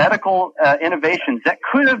comes to medical innovations that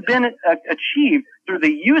could have been achieved through the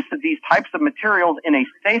use of these types of materials in a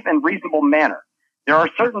safe and reasonable manner. There are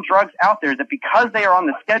certain drugs out there that, because they are on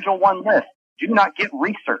the Schedule 1 list, do not get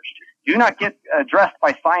researched, do not get addressed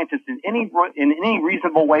by scientists in any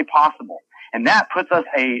reasonable way possible. And that puts us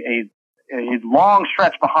a long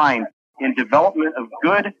stretch behind in development of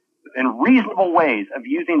good and reasonable ways of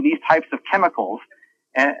using these types of chemicals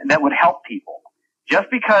that would help people. Just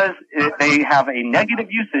because they have a negative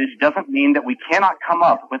usage doesn't mean that we cannot come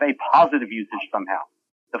up with a positive usage somehow.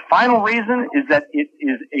 The final reason is that it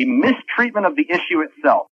is a mistreatment of the issue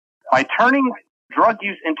itself. By turning drug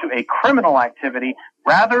use into a criminal activity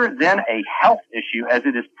rather than a health issue as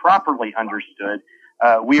it is properly understood,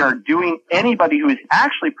 we are doing anybody who is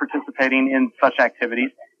actually participating in such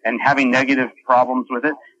activities and having negative problems with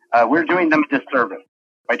it, we're doing them a disservice.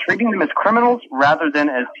 By treating them as criminals rather than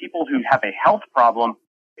as people who have a health problem,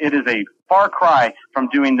 it is a far cry from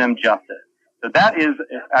doing them justice. So that is,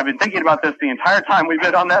 I've been thinking about this the entire time we've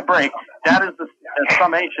been on that break. That is the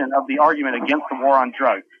summation of the argument against the war on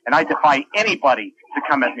drugs. And I defy anybody to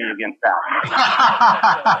come at me against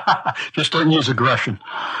that. Just don't use aggression.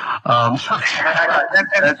 Clark,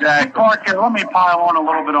 here, let me pile on a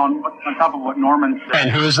little bit on top of what Norman said.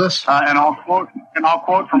 And who is this? And I'll quote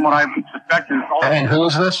from what I suspect is. And who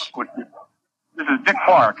is this? This is Dick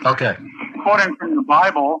Clark. Okay. Quoting from the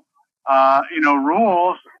Bible,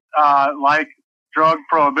 rules like drug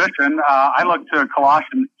prohibition. I look to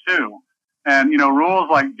Colossians 2, and rules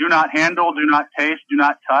like do not handle, do not taste, do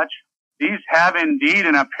not touch. These have indeed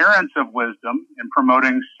an appearance of wisdom in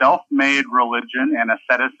promoting self-made religion and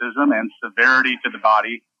asceticism and severity to the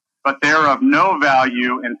body, but they are of no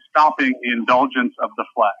value in stopping the indulgence of the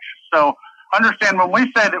flesh. So understand, when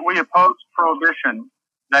we say that we oppose prohibition,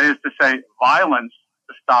 that is to say violence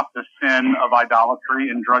to stop the sin of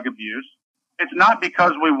idolatry and drug abuse, it's not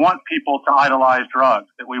because we want people to idolize drugs,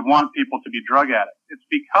 that we want people to be drug addicts. It's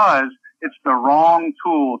because it's the wrong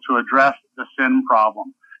tool to address the sin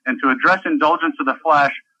problem. And to address indulgence of the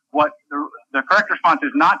flesh, what the correct response is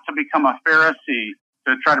not to become a Pharisee,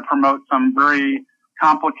 to try to promote some very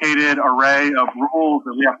complicated array of rules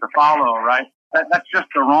that we have to follow, right? That's just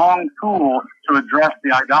the wrong tool to address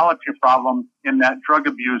the idolatry problem in that drug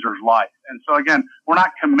abuser's life. And so again, we're not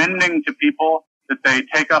commending to people that they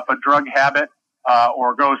take up a drug habit,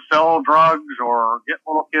 or go sell drugs or get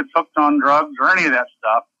little kids hooked on drugs or any of that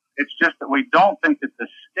stuff. It's just that we don't think that the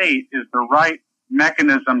state is the right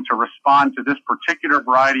mechanism to respond to this particular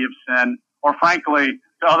variety of sin, or frankly,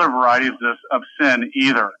 to other varieties of sin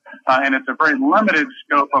either. And it's a very limited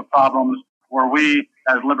scope of problems where we,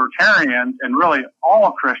 as libertarians, and really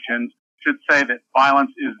all Christians, should say that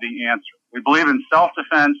violence is the answer. We believe in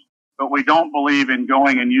self-defense, but we don't believe in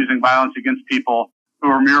going and using violence against people who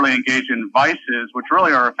are merely engaged in vices, which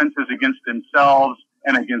really are offenses against themselves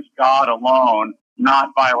and against God alone, not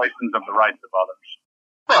violations of the rights of others.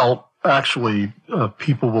 Well, actually,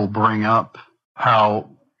 people will bring up how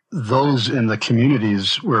those in the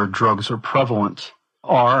communities where drugs are prevalent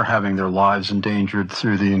are having their lives endangered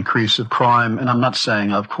through the increase of crime. And I'm not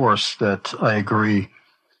saying, of course, that I agree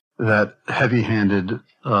that heavy-handed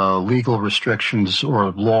legal restrictions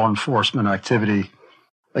or law enforcement activity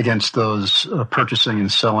against those purchasing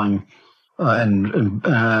and selling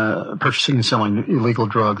illegal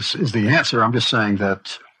drugs is the answer. I'm just saying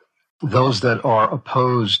that those that are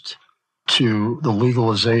opposed to the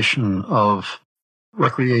legalization of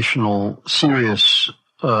recreational, serious,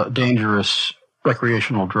 dangerous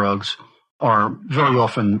recreational drugs are very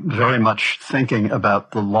often very much thinking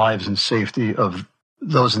about the lives and safety of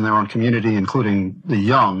those in their own community, including the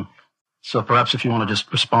young. So perhaps if you want to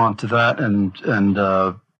just respond to that and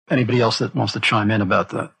anybody else that wants to chime in about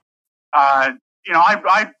that.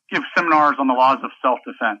 I give seminars on the laws of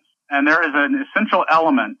self-defense, and there is an essential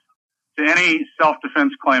element to any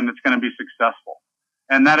self-defense claim that's going to be successful.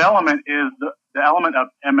 And that element is the element of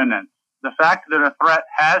imminence. The fact that a threat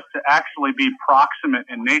has to actually be proximate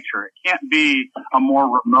in nature. It can't be a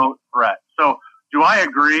more remote threat. So do I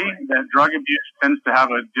agree that drug abuse tends to have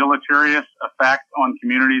a deleterious effect on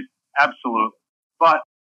communities? Absolutely. But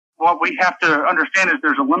what we have to understand is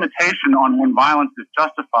there's a limitation on when violence is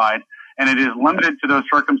justified, and it is limited to those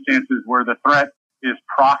circumstances where the threat is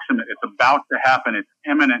proximate. It's about to happen. It's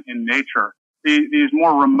imminent in nature. These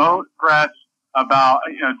more remote threats about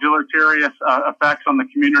deleterious effects on the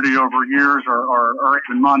community over years or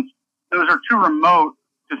even months, those are too remote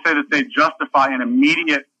to say that they justify an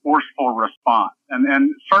immediate forceful response.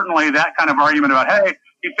 And certainly that kind of argument about, hey,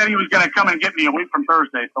 he said he was going to come and get me a week from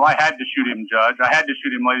Thursday, so I had to shoot him, Judge. I had to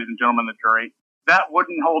shoot him, ladies and gentlemen of the jury. That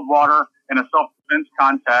wouldn't hold water in a self-defense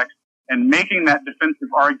context, and making that defensive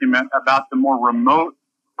argument about the more remote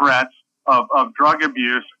threats of drug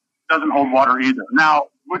abuse doesn't hold water either. Now,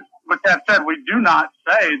 with that said, we do not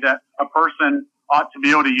say that a person ought to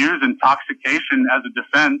be able to use intoxication as a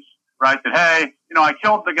defense, right? That, hey, I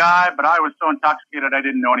killed the guy, but I was so intoxicated I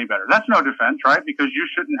didn't know any better. That's no defense, right? Because you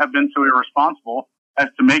shouldn't have been so irresponsible as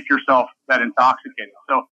to make yourself that intoxicated.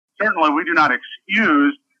 So certainly we do not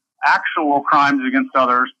excuse actual crimes against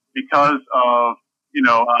others because of,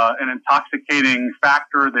 an intoxicating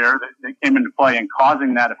factor there that came into play in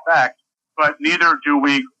causing that effect. But neither do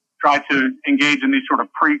we try to engage in these sort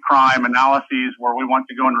of pre-crime analyses where we want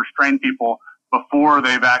to go and restrain people before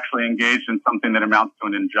they've actually engaged in something that amounts to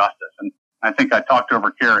an injustice. And I think I talked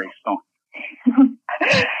over Carrie, so.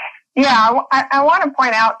 Yeah, I want to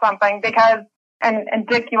point out something because, and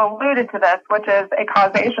Dick, you alluded to this, which is a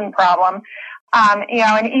causation problem.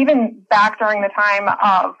 And even back during the time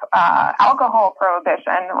of alcohol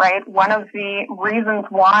prohibition, right, one of the reasons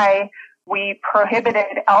why we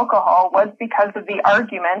prohibited alcohol was because of the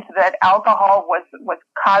argument that alcohol was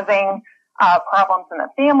causing problems in the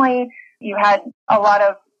family. You had a lot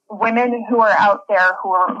of women who were out there who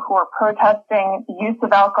were protesting the use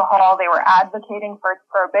of alcohol. They were advocating for its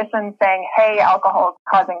prohibition, saying, hey, alcohol is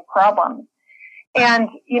causing problems. And,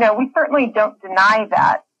 we certainly don't deny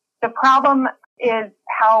that. The problem is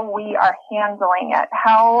how we are handling it,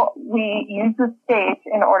 how we use the state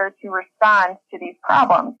in order to respond to these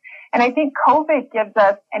problems. And I think COVID gives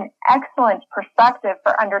us an excellent perspective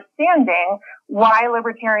for understanding why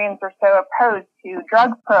libertarians are so opposed to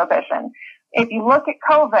drug prohibition. If you look at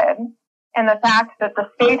COVID and the fact that the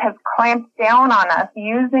state has clamped down on us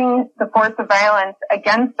using the force of violence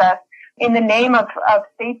against us in the name of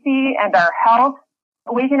safety and our health,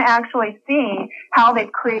 we can actually see how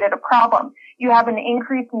they've created a problem. You have an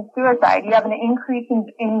increase in suicide. You have an increase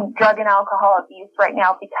in drug and alcohol abuse right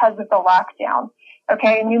now because of the lockdown.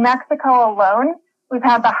 Okay, in New Mexico alone, we've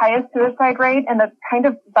had the highest suicide rate, and the kind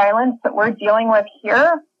of violence that we're dealing with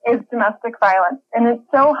here is domestic violence. And it's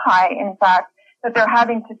so high, in fact, that they're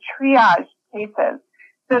having to triage cases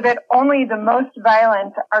so that only the most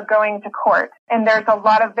violent are going to court. And there's a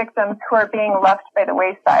lot of victims who are being left by the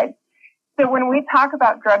wayside. So when we talk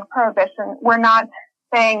about drug prohibition, we're not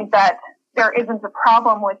saying that there isn't a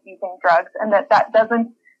problem with using drugs and that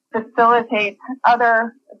doesn't facilitate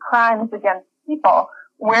other crimes against people.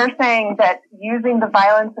 We're saying that using the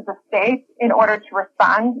violence of the state in order to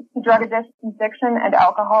respond to drug addiction and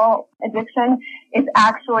alcohol addiction is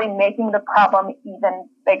actually making the problem even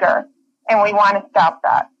bigger. And we want to stop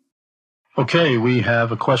that. Okay, we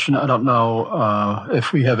have a question. I don't know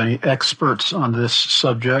if we have any experts on this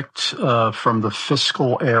subject from the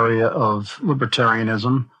fiscal area of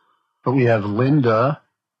libertarianism, but we have Linda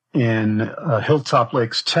in Hilltop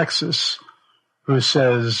Lakes, Texas, who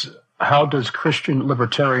says, how does Christian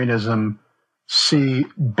libertarianism see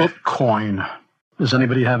Bitcoin? Does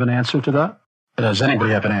anybody have an answer to that? Does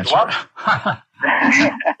anybody have an answer?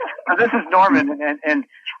 This is Norman, and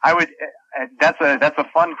I would. That's a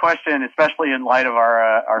fun question, especially in light of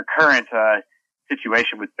our current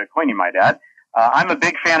situation with Bitcoin, you might add. I'm a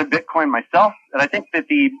big fan of Bitcoin myself, and I think that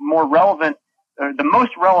the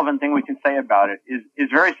most relevant thing we can say about it is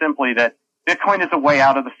very simply that Bitcoin is a way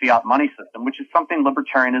out of the fiat money system, which is something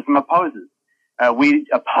libertarianism opposes. We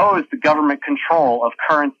oppose the government control of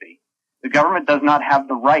currency. The government does not have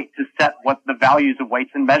the right to set what the values of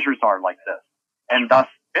weights and measures are like this, and thus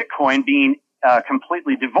Bitcoin being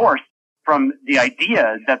completely divorced from the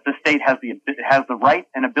idea that the state has the right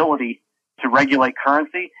and ability to regulate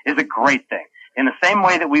currency is a great thing. In the same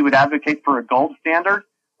way that we would advocate for a gold standard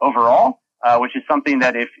overall, which is something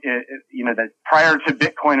that that prior to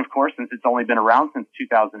Bitcoin, of course, since it's only been around since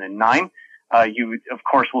 2009, you of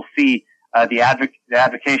course will see the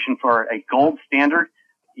advocation for a gold standard,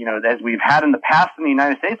 as we've had in the past in the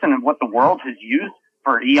United States and what the world has used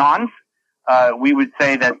for eons, we would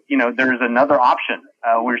say that, there's another option.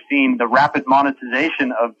 We're seeing the rapid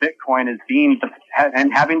monetization of Bitcoin as being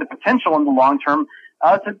and having the potential in the long term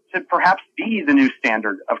to perhaps be the new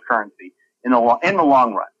standard of currency in the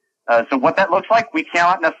long run. So what that looks like, we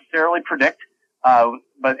cannot necessarily predict,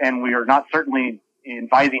 and we are not certainly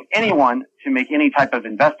advising anyone to make any type of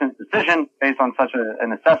investment decision based on such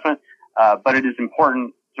an assessment. But it is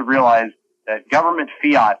important to realize that government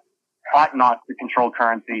fiat ought not to control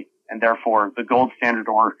currency, and therefore the gold standard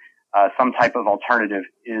or some type of alternative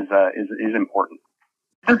is important.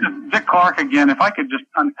 This is Dick Clark again. If I could just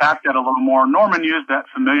unpack that a little more. Norman used that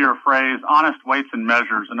familiar phrase, honest weights and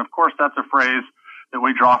measures. And of course, that's a phrase that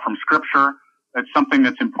we draw from Scripture. It's something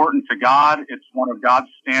that's important to God. It's one of God's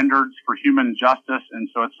standards for human justice. And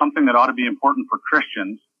so it's something that ought to be important for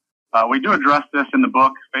Christians. We do address this in the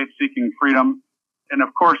book, Faith Seeking Freedom. And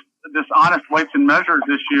of course, this honest weights and measures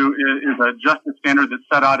issue is a justice standard that's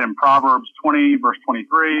set out in Proverbs 20, verse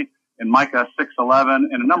 23, in Micah 6:11,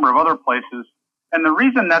 and a number of other places. And the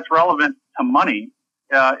reason that's relevant to money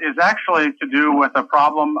is actually to do with a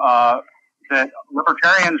problem that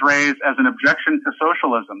libertarians raise as an objection to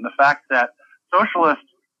socialism. The fact that socialists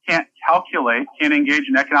can't engage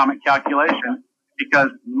in economic calculation because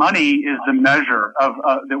money is the measure of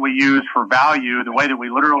that we use for value, the way that we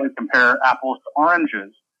literally compare apples to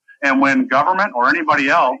oranges. And when government or anybody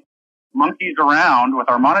else monkeys around with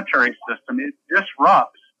our monetary system, it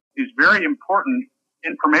disrupts these very important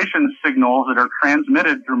information signals that are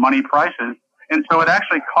transmitted through money prices. And so it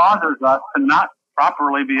actually causes us to not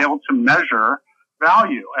properly be able to measure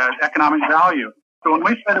value, economic value. So when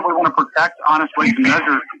we say that we want to protect honest weights and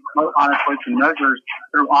measures, promote honest weights and measures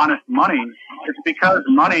through honest money, it's because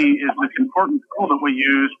money is this important tool that we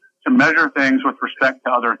use to measure things with respect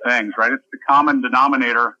to other things, right? It's the common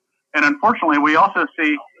denominator. And unfortunately, we also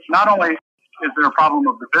see not only is there a problem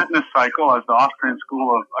of the business cycle, as the Austrian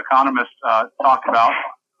School of Economists talk about,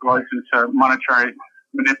 relates to monetary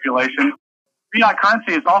manipulation. Fiat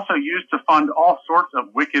currency is also used to fund all sorts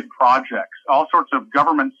of wicked projects, all sorts of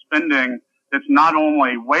government spending that's not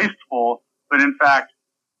only wasteful, but in fact,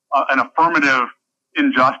 an affirmative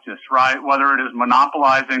injustice, right? Whether it is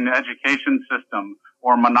monopolizing the education system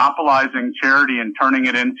or monopolizing charity and turning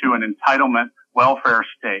it into an entitlement welfare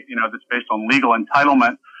state, that's based on legal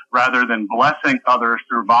entitlement rather than blessing others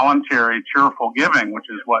through voluntary, cheerful giving, which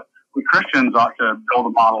is what we Christians ought to build a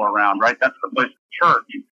model around, right? That's the place of the church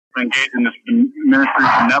to engage in this ministry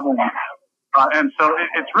of benevolence. And so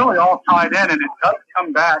it's really all tied in, and it does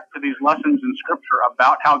come back to these lessons in Scripture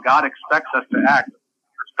about how God expects us to act with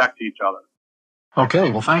respect to each other.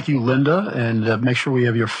 Okay, well, thank you, Linda, and make sure we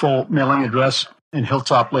have your full mailing address in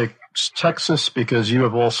Hilltop Lakes, Texas, because you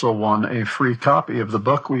have also won a free copy of the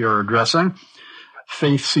book we are addressing,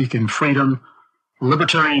 Faith Seeking Freedom,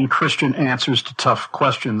 Libertarian Christian Answers to Tough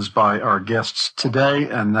Questions, by our guests today,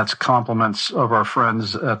 and that's compliments of our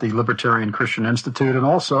friends at the Libertarian Christian Institute and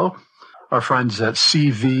also our friends at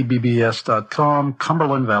cvbbs.com,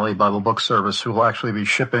 Cumberland Valley Bible Book Service, who will actually be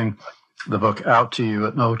shipping the book out to you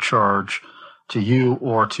at no charge to you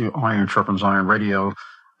or to Iron Sharpens Iron Radio.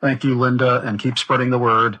 Thank you, Linda, and keep spreading the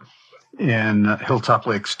word in Hilltop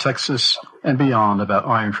Lakes, Texas, and beyond about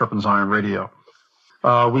Iron Sharpens Iron Radio.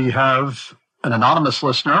 We have an anonymous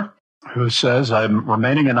listener who says, I'm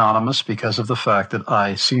remaining anonymous because of the fact that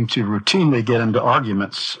I seem to routinely get into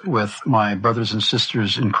arguments with my brothers and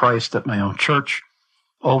sisters in Christ at my own church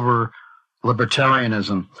over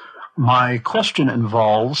libertarianism. My question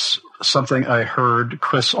involves something I heard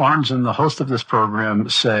Chris Arnzen, the host of this program,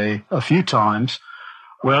 say a few times,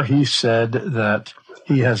 where he said that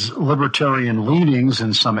he has libertarian leanings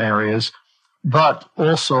in some areas, but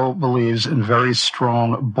also believes in very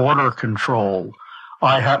strong border control.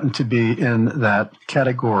 I happen to be in that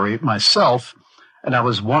category myself, and I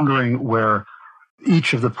was wondering where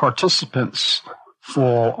each of the participants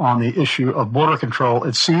fall on the issue of border control.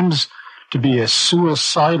 It seems to be a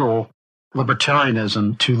suicidal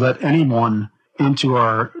libertarianism to let anyone into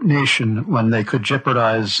our nation when they could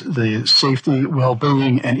jeopardize the safety,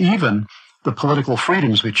 well-being, and even the political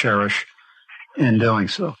freedoms we cherish in doing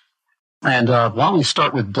so. And why don't we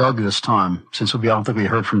start with Doug this time, since I don't think we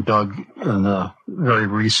heard from Doug in the very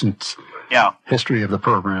recent history of the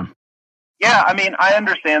program. Yeah, I mean, I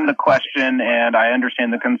understand the question and I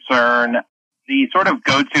understand the concern. The sort of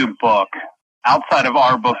go-to book outside of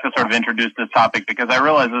our book to sort of introduce this topic, because I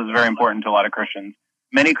realize this is very important to a lot of Christians.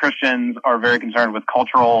 Many Christians are very concerned with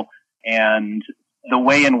cultural and the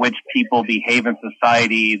way in which people behave in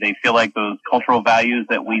society, they feel like those cultural values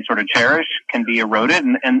that we sort of cherish can be eroded.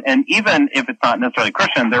 And even if it's not necessarily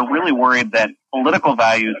Christian, they're really worried that political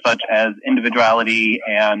values such as individuality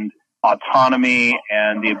and autonomy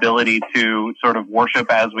and the ability to sort of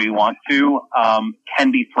worship as we want to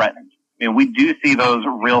can be threatened. I mean, we do see those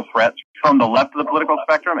real threats from the left of the political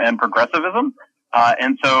spectrum and progressivism.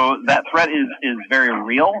 And so that threat is very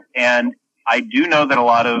real. And I do know that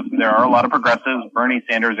there are a lot of progressives, Bernie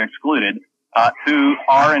Sanders excluded, who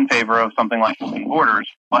are in favor of something like open borders,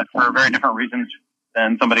 but for very different reasons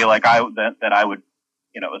than somebody like I would,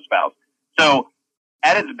 espouse. So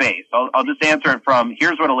at its base, I'll just answer it from,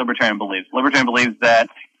 here's what a libertarian believes. Libertarian believes that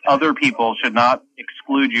other people should not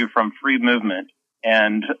exclude you from free movement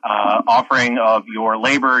and offering of your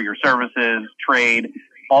labor, your services, trade,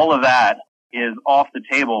 all of that is off the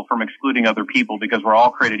table from excluding other people because we're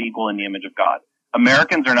all created equal in the image of God.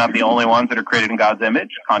 Americans are not the only ones that are created in God's image,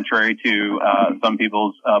 contrary to some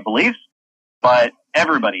people's beliefs, but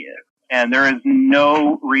everybody is. And there is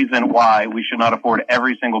no reason why we should not afford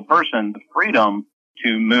every single person the freedom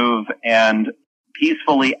to move and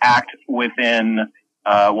peacefully act within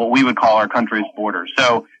what we would call our country's borders.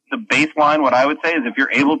 So the baseline, what I would say is if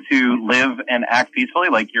you're able to live and act peacefully,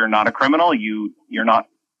 like you're not a criminal, you're not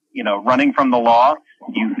running from the law,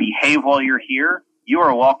 you behave while you're here, you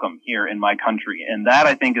are welcome here in my country. And that,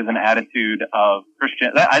 I think, is an attitude of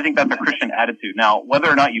Christian. I think that's a Christian attitude. Now, whether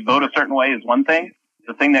or not you vote a certain way is one thing.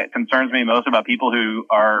 The thing that concerns me most about people who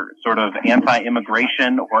are sort of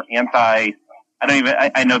anti-immigration or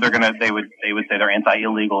I know they would say they're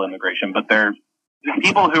anti-illegal immigration, but they're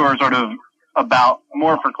people who are sort of about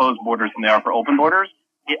more for closed borders than they are for open borders.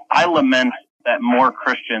 I lament that more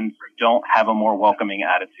Christians don't have a more welcoming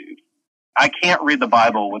attitude. I can't read the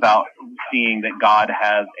Bible without seeing that God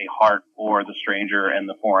has a heart for the stranger and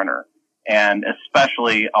the foreigner, and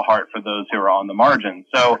especially a heart for those who are on the margins.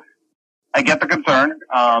 So I get the concern,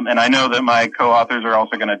 and I know that my co-authors are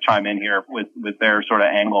also going to chime in here with their sort of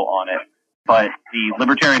angle on it. But the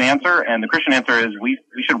libertarian answer and the Christian answer is we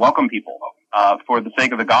should welcome people for the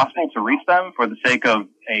sake of the gospel to reach them, for the sake of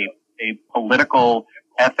a political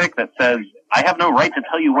ethic that says, I have no right to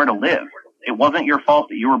tell you where to live. It wasn't your fault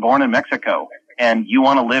that you were born in Mexico and you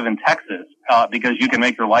want to live in Texas because you can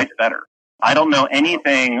make your life better. I don't know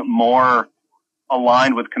anything more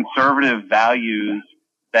aligned with conservative values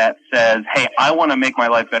that says, hey, I want to make my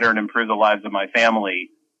life better and improve the lives of my family.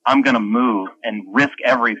 I'm going to move and risk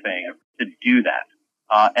everything to do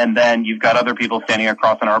that. And then you've got other people standing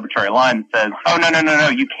across an arbitrary line that says, oh, no,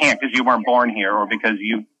 you can't because you weren't born here or because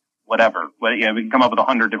you, whatever. Well, we can come up with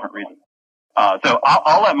 100 different reasons. So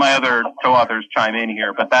I'll let my other co-authors chime in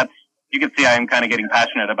here, but you can see I'm kind of getting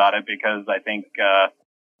passionate about it because I think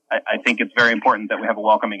it's very important that we have a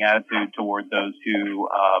welcoming attitude toward those who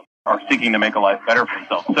are seeking to make a life better for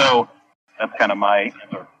themselves. So that's kind of my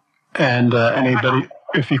answer. And anybody,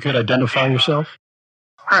 if you could identify yourself.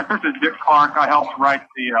 Chris, this is Dick Clark. I helped write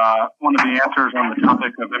one of the answers on the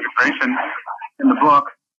topic of immigration in the book.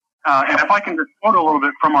 And if I can just quote a little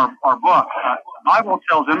bit from our book, the Bible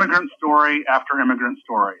tells immigrant story after immigrant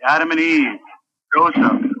story. Adam and Eve,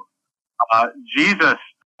 Joseph, Jesus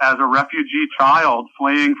as a refugee child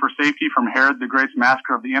fleeing for safety from Herod the Great's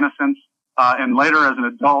massacre of the innocents. And later as an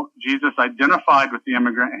adult, Jesus identified with the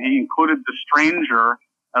immigrant and he included the stranger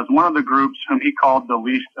as one of the groups whom he called the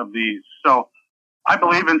least of these. So I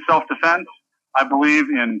believe in self-defense. I believe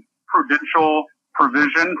in prudential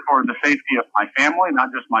provision for the safety of my family, not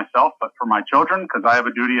just myself, but for my children, because I have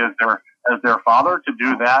a duty as their father to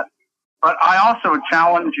do that. But I also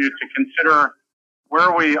challenge you to consider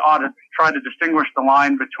where we ought to try to distinguish the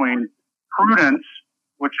line between prudence,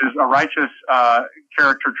 which is a righteous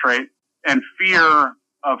character trait, and fear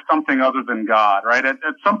of something other than God, right? At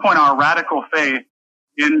some point, our radical faith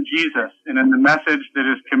in Jesus and in the message that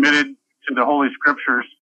is committed to the Holy Scriptures,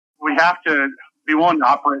 we have to be willing to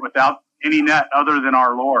operate without any net other than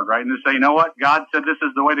our Lord, right? And to say, you know what? God said this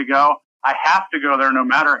is the way to go. I have to go there no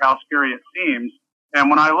matter how scary it seems.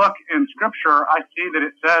 And when I look in Scripture, I see that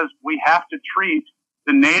it says we have to treat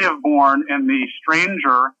the native born and the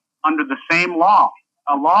stranger under the same law.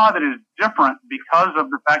 A law that is different because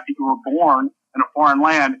of the fact that you were born in a foreign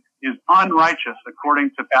land is unrighteous,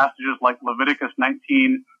 according to passages like Leviticus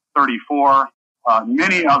 19:34,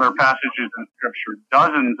 many other passages in Scripture,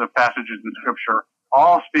 dozens of passages in Scripture,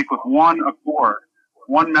 all speak with one accord,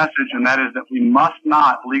 one message, and that is that we must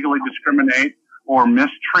not legally discriminate or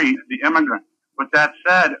mistreat the immigrant. With that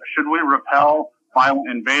said, should we repel violent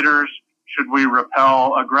invaders? Should we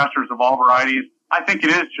repel aggressors of all varieties? I think it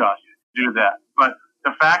is just to do that. But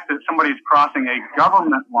the fact that somebody's crossing a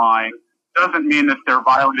government line doesn't mean that they're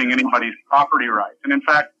violating anybody's property rights. And in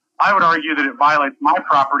fact, I would argue that it violates my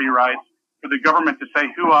property rights for the government to say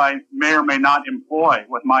who I may or may not employ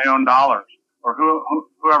with my own dollars, or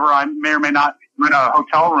whoever I may or may not rent a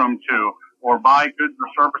hotel room to or buy goods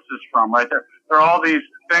or services from, right? There are all these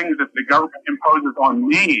things that the government imposes on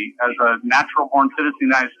me as a natural-born citizen of the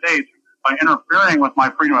United States by interfering with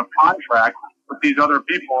my freedom of contract with these other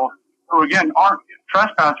people who, again, aren't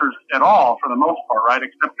trespassers at all for the most part, right?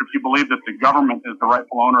 Except if you believe that the government is the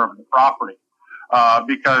rightful owner of the property.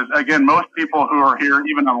 Because, again, most people who are here,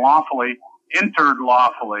 even unlawfully, entered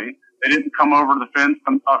lawfully. They didn't come over the fence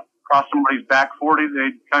across somebody's back 40. They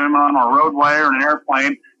came on a roadway or an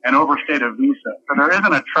airplane and overstayed a visa. So there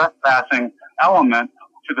isn't a trespassing element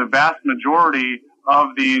to the vast majority of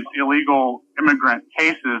these illegal immigrant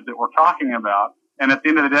cases that we're talking about. And at the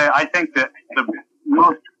end of the day, I think that the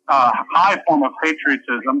most high form of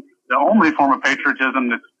patriotism, the only form of patriotism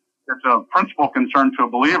that's a principal concern to a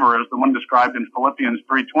believer, is the one described in Philippians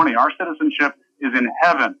 3:20. Our citizenship is in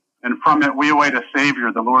heaven, and from it we await a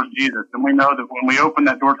Savior, the Lord Jesus. And we know that when we open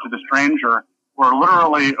that door to the stranger, we're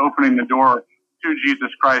literally opening the door to Jesus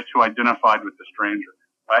Christ, who identified with the stranger.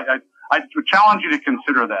 Right? I would challenge you to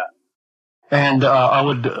consider that. And I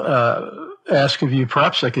would ask if you,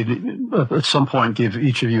 perhaps I could at some point give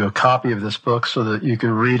each of you a copy of this book so that you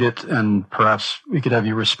can read it, and perhaps we could have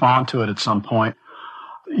you respond to it at some point.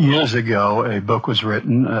 Years ago, a book was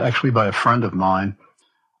written, actually by a friend of mine,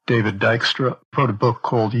 David Dykstra, wrote a book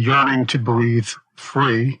called Yearning to Breathe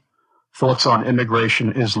Free, Thoughts on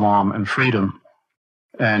Immigration, Islam, and Freedom.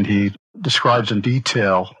 And he describes in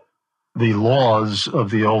detail the laws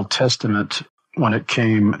of the Old Testament when it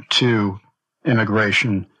came to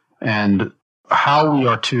immigration and how we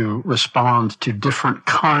are to respond to different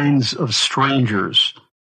kinds of strangers.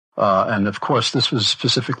 And of course, this was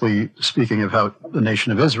specifically speaking of how the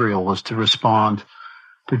nation of Israel was to respond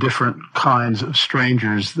to different kinds of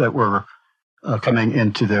strangers that were coming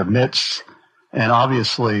into their midst. And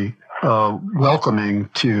obviously, welcoming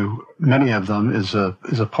to many of them is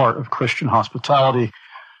a part of Christian hospitality,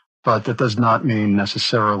 but that does not mean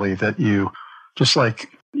necessarily that you, just like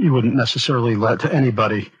you wouldn't necessarily let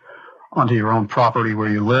anybody onto your own property where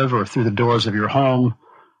you live or through the doors of your home.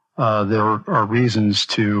 There are reasons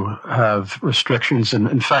to have restrictions. And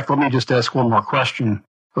in fact, let me just ask one more question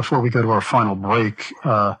before we go to our final break.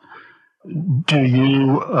 Do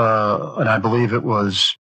you, and I believe it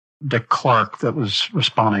was Dick Clark that was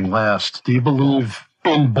responding last, do you believe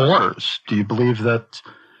in borders? Do you believe that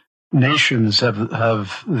nations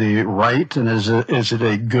have the right, and is it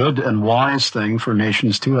a good and wise thing for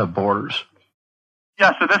nations to have borders?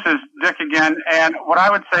 Yeah, so this is Dick again, and what I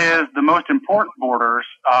would say is the most important borders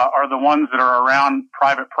are the ones that are around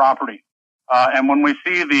private property. And when we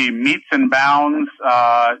see the metes and bounds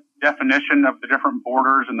definition of the different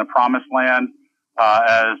borders in the Promised Land,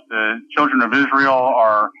 as the children of Israel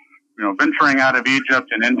are, venturing out of Egypt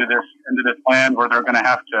and into this land where they're going to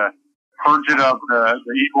have to purge it of the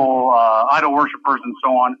evil idol worshippers and so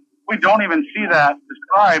on, we don't even see that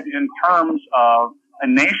described in terms of a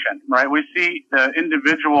nation, right? We see the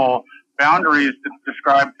individual boundaries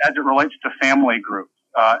described as it relates to family groups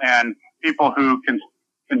and people who can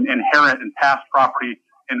inherit and pass property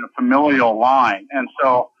in a familial line. And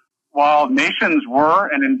so while nations were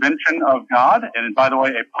an invention of God, and by the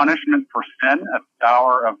way, a punishment for sin at the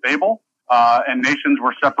Tower of Babel, and nations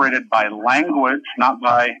were separated by language, not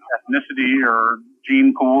by ethnicity or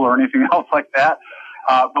gene pool or anything else like that,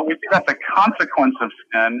 but we see that's a consequence of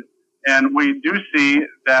sin. And we do see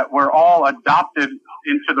that we're all adopted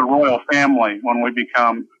into the royal family when we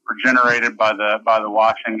become regenerated by the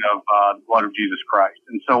washing of the blood of Jesus Christ.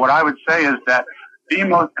 And so what I would say is that the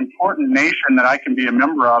most important nation that I can be a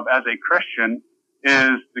member of as a Christian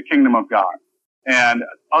is the kingdom of God. And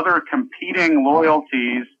other competing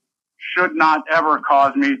loyalties should not ever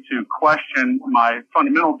cause me to question my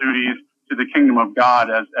fundamental duties to the kingdom of God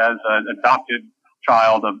as an adopted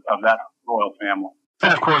child of that royal family.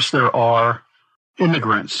 And of course, there are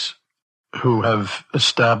immigrants who have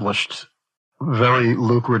established very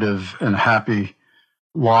lucrative and happy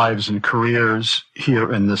lives and careers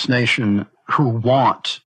here in this nation who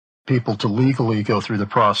want people to legally go through the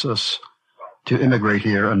process to immigrate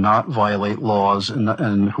here and not violate laws,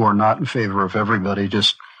 and who are not in favor of everybody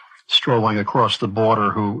just strolling across the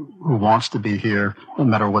border who wants to be here, no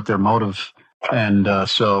matter what their motive. And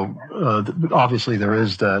so obviously there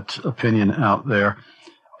is that opinion out there.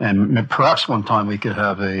 And perhaps one time we could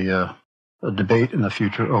have a debate in the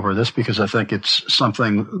future over this, because I think it's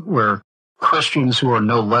something where Christians who are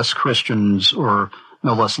no less Christians or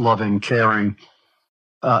no less loving, caring,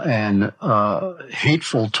 and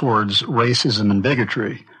hateful towards racism and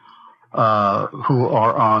bigotry, who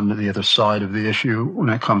are on the other side of the issue when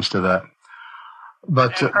it comes to that.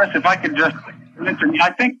 But Chris, if I could just mention,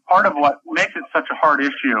 I think part of what makes it such a hard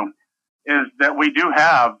issue is that we do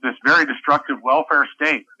have this very destructive welfare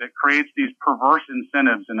state that creates these perverse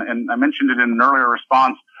incentives. And I mentioned it in an earlier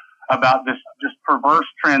response about this just perverse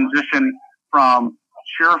transition from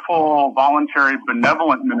cheerful, voluntary,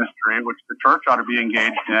 benevolent ministry, which the church ought to be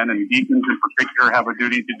engaged in, and deacons in particular have a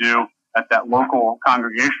duty to do at that local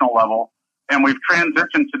congregational level. And we've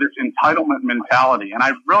transitioned to this entitlement mentality. And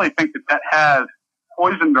I really think that that has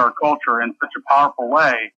poisoned our culture in such a powerful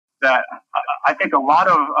way that I think a lot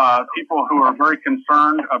of people who are very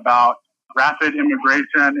concerned about rapid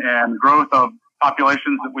immigration and growth of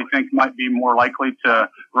populations that we think might be more likely to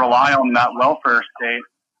rely on that welfare state,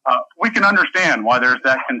 we can understand why there's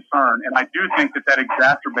that concern. And I do think that that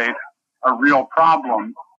exacerbates a real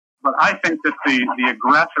problem. But I think that the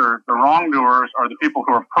aggressors, the wrongdoers, are the people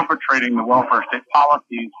who are perpetrating the welfare state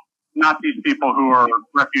policies, not these people who are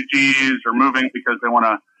refugees or moving because they want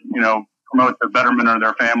to, promote the betterment of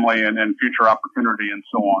their family and future opportunity and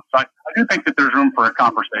so on. So I do think that there's room for a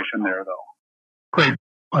conversation there, though. Great.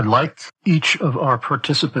 I'd like each of our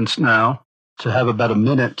participants now to have about a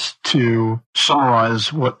minute to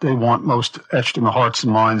summarize what they want most etched in the hearts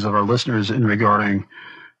and minds of our listeners in regarding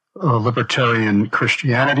libertarian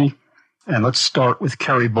Christianity. And let's start with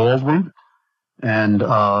Kerry Baldwin. And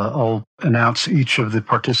I'll announce each of the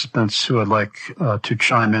participants who I'd like to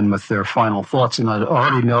chime in with their final thoughts. And I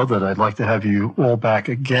already know that I'd like to have you all back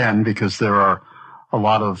again because there are a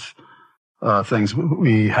lot of things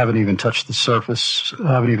we haven't even touched the surface,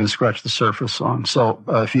 haven't even scratched the surface on. So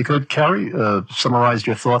if you could, Kerry, summarize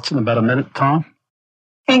your thoughts in about a minute, Tom.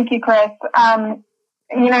 Thank you, Chris.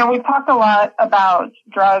 We've talked a lot about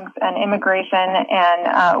drugs and immigration,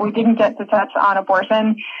 and we didn't get to touch on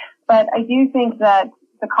abortion. But I do think that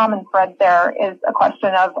the common thread there is a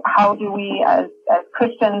question of how do we, as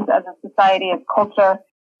Christians, as a society, as culture,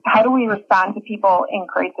 how do we respond to people in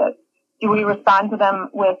crisis? Do we respond to them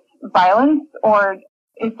with violence, or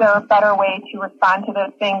is there a better way to respond to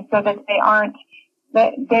those things so that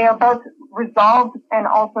they are both resolved and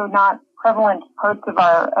also not prevalent parts of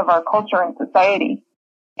our culture and society?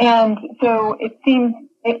 And so it seems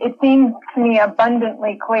to me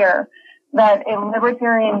abundantly clear that a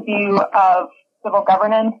libertarian view of civil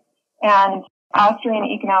governance and Austrian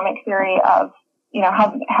economic theory of,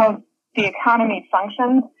 how the economy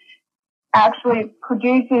functions actually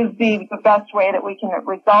produces the best way that we can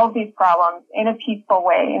resolve these problems in a peaceful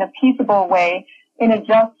way, in a peaceable way, in a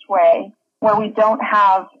just way, where we don't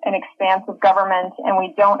have an expansive government and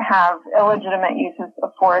we don't have illegitimate uses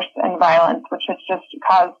of force and violence, which has just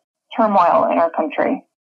caused turmoil in our country.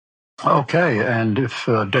 Okay, and if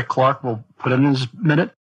Dick Clark will put in his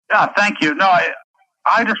minute. Yeah, thank you. No,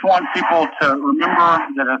 I just want people to remember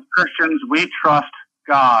that as Christians, we trust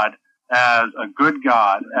God as a good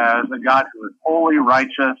God, as a God who is wholly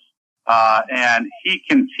righteous, and He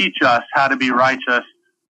can teach us how to be righteous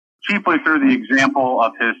chiefly through the example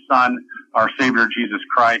of His Son, our Savior, Jesus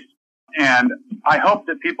Christ. And I hope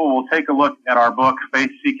that people will take a look at our book,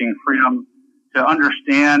 Faith Seeking Freedom, to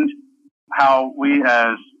understand how we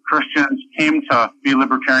as Christians came to be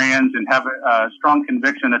libertarians and have a strong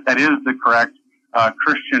conviction that is the correct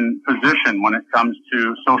Christian position when it comes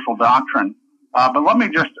to social doctrine. But let me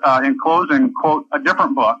just, in closing, quote a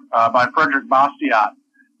different book by Frederick Bastiat.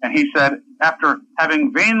 And he said, after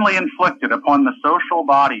having vainly inflicted upon the social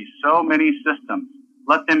body so many systems,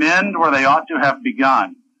 let them end where they ought to have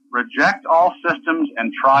begun. Reject all systems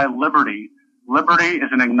and try liberty. Liberty is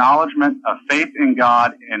an acknowledgement of faith in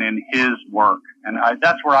God and in His work. And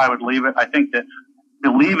that's where I would leave it. I think that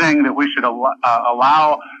believing that we should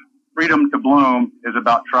allow freedom to bloom is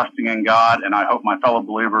about trusting in God, and I hope my fellow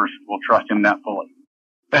believers will trust Him that fully.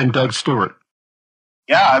 And Doug Stewart.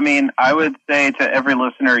 Yeah, I would say to every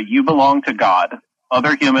listener, you belong to God.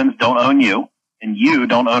 Other humans don't own you, and you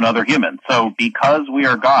don't own other humans. So because we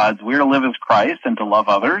are God's, we are to live as Christ and to love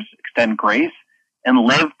others, extend grace, and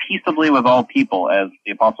live peaceably with all people, as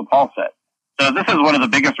the Apostle Paul said. So this is one of the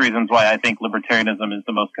biggest reasons why I think libertarianism is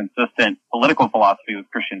the most consistent political philosophy with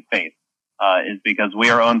Christian faith, is because we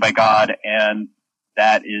are owned by God, and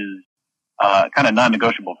that is kind of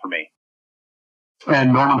non-negotiable for me.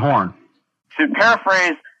 And Norman Horn. To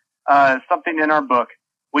paraphrase something in our book,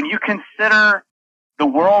 when you consider the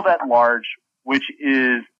world at large, which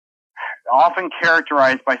is often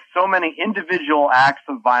characterized by so many individual acts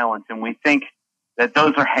of violence, and we think that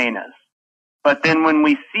those are heinous. But then when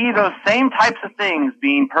we see those same types of things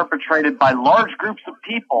being perpetrated by large groups of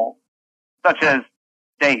people, such as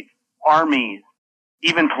states, armies,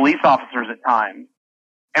 even police officers at times.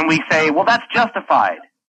 And we say, well, that's justified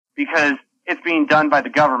because it's being done by the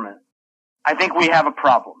government. I think we have a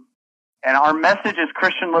problem. And our message as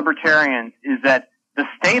Christian libertarians is that the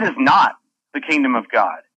state is not the kingdom of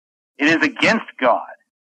God. It is against God.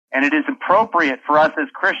 And it is appropriate for us as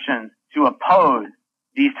Christians to oppose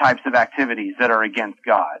these types of activities that are against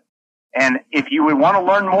God. And if you would want to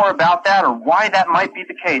learn more about that or why that might be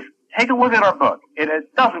the case, take a look at our book. It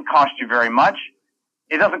doesn't cost you very much.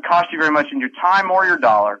 It doesn't cost you very much in your time or your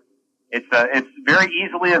dollar. It's very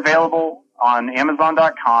easily available on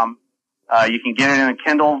Amazon.com. You can get it in a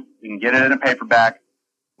Kindle. You can get it in a paperback.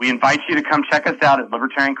 We invite you to come check us out at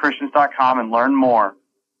libertarianchristians.com and learn more.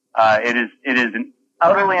 It is an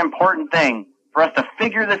utterly important thing for us to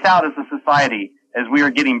figure this out as a society as we are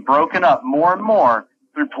getting broken up more and more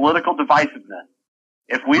through political divisiveness.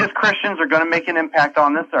 If we as Christians are going to make an impact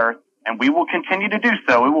on this earth, and we will continue to do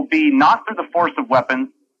so, it will be not through the force of weapons,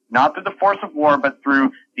 not through the force of war, but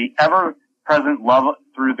through the ever-present love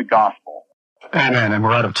through the gospel. Amen. And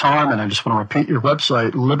we're out of time, and I just want to repeat your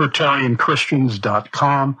website,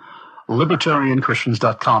 libertarianchristians.com,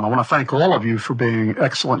 libertarianchristians.com. I want to thank all of you for being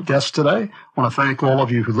excellent guests today. I want to thank all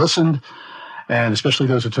of you who listened, and especially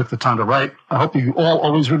those who took the time to write. I hope you all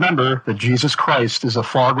always remember that Jesus Christ is a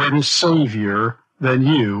far greater Savior than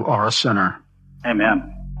you are a sinner.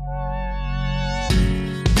 Amen.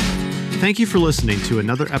 Thank you for listening to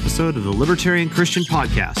another episode of the Libertarian Christian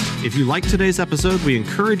Podcast. If you liked today's episode, we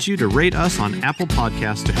encourage you to rate us on Apple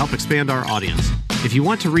Podcasts to help expand our audience. If you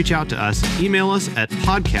want to reach out to us, email us at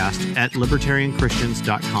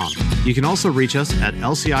podcast@libertarianchristians.com. You can also reach us at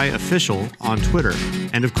LCI Official on Twitter.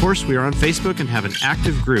 And of course, we are on Facebook and have an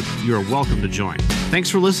active group you are welcome to join.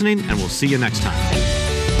 Thanks for listening, and we'll see you next time.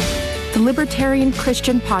 The Libertarian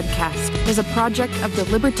Christian Podcast is a project of the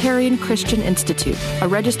Libertarian Christian Institute, a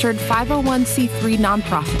registered 501c3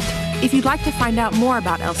 nonprofit. If you'd like to find out more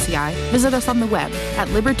about LCI, visit us on the web at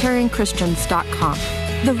libertarianchristians.com.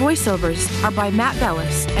 The voiceovers are by Matt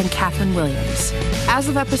Bellis and Catherine Williams. As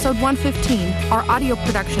of episode 115, our audio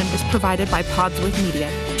production is provided by Podsworth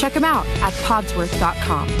Media. Check them out at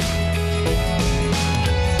podsworth.com.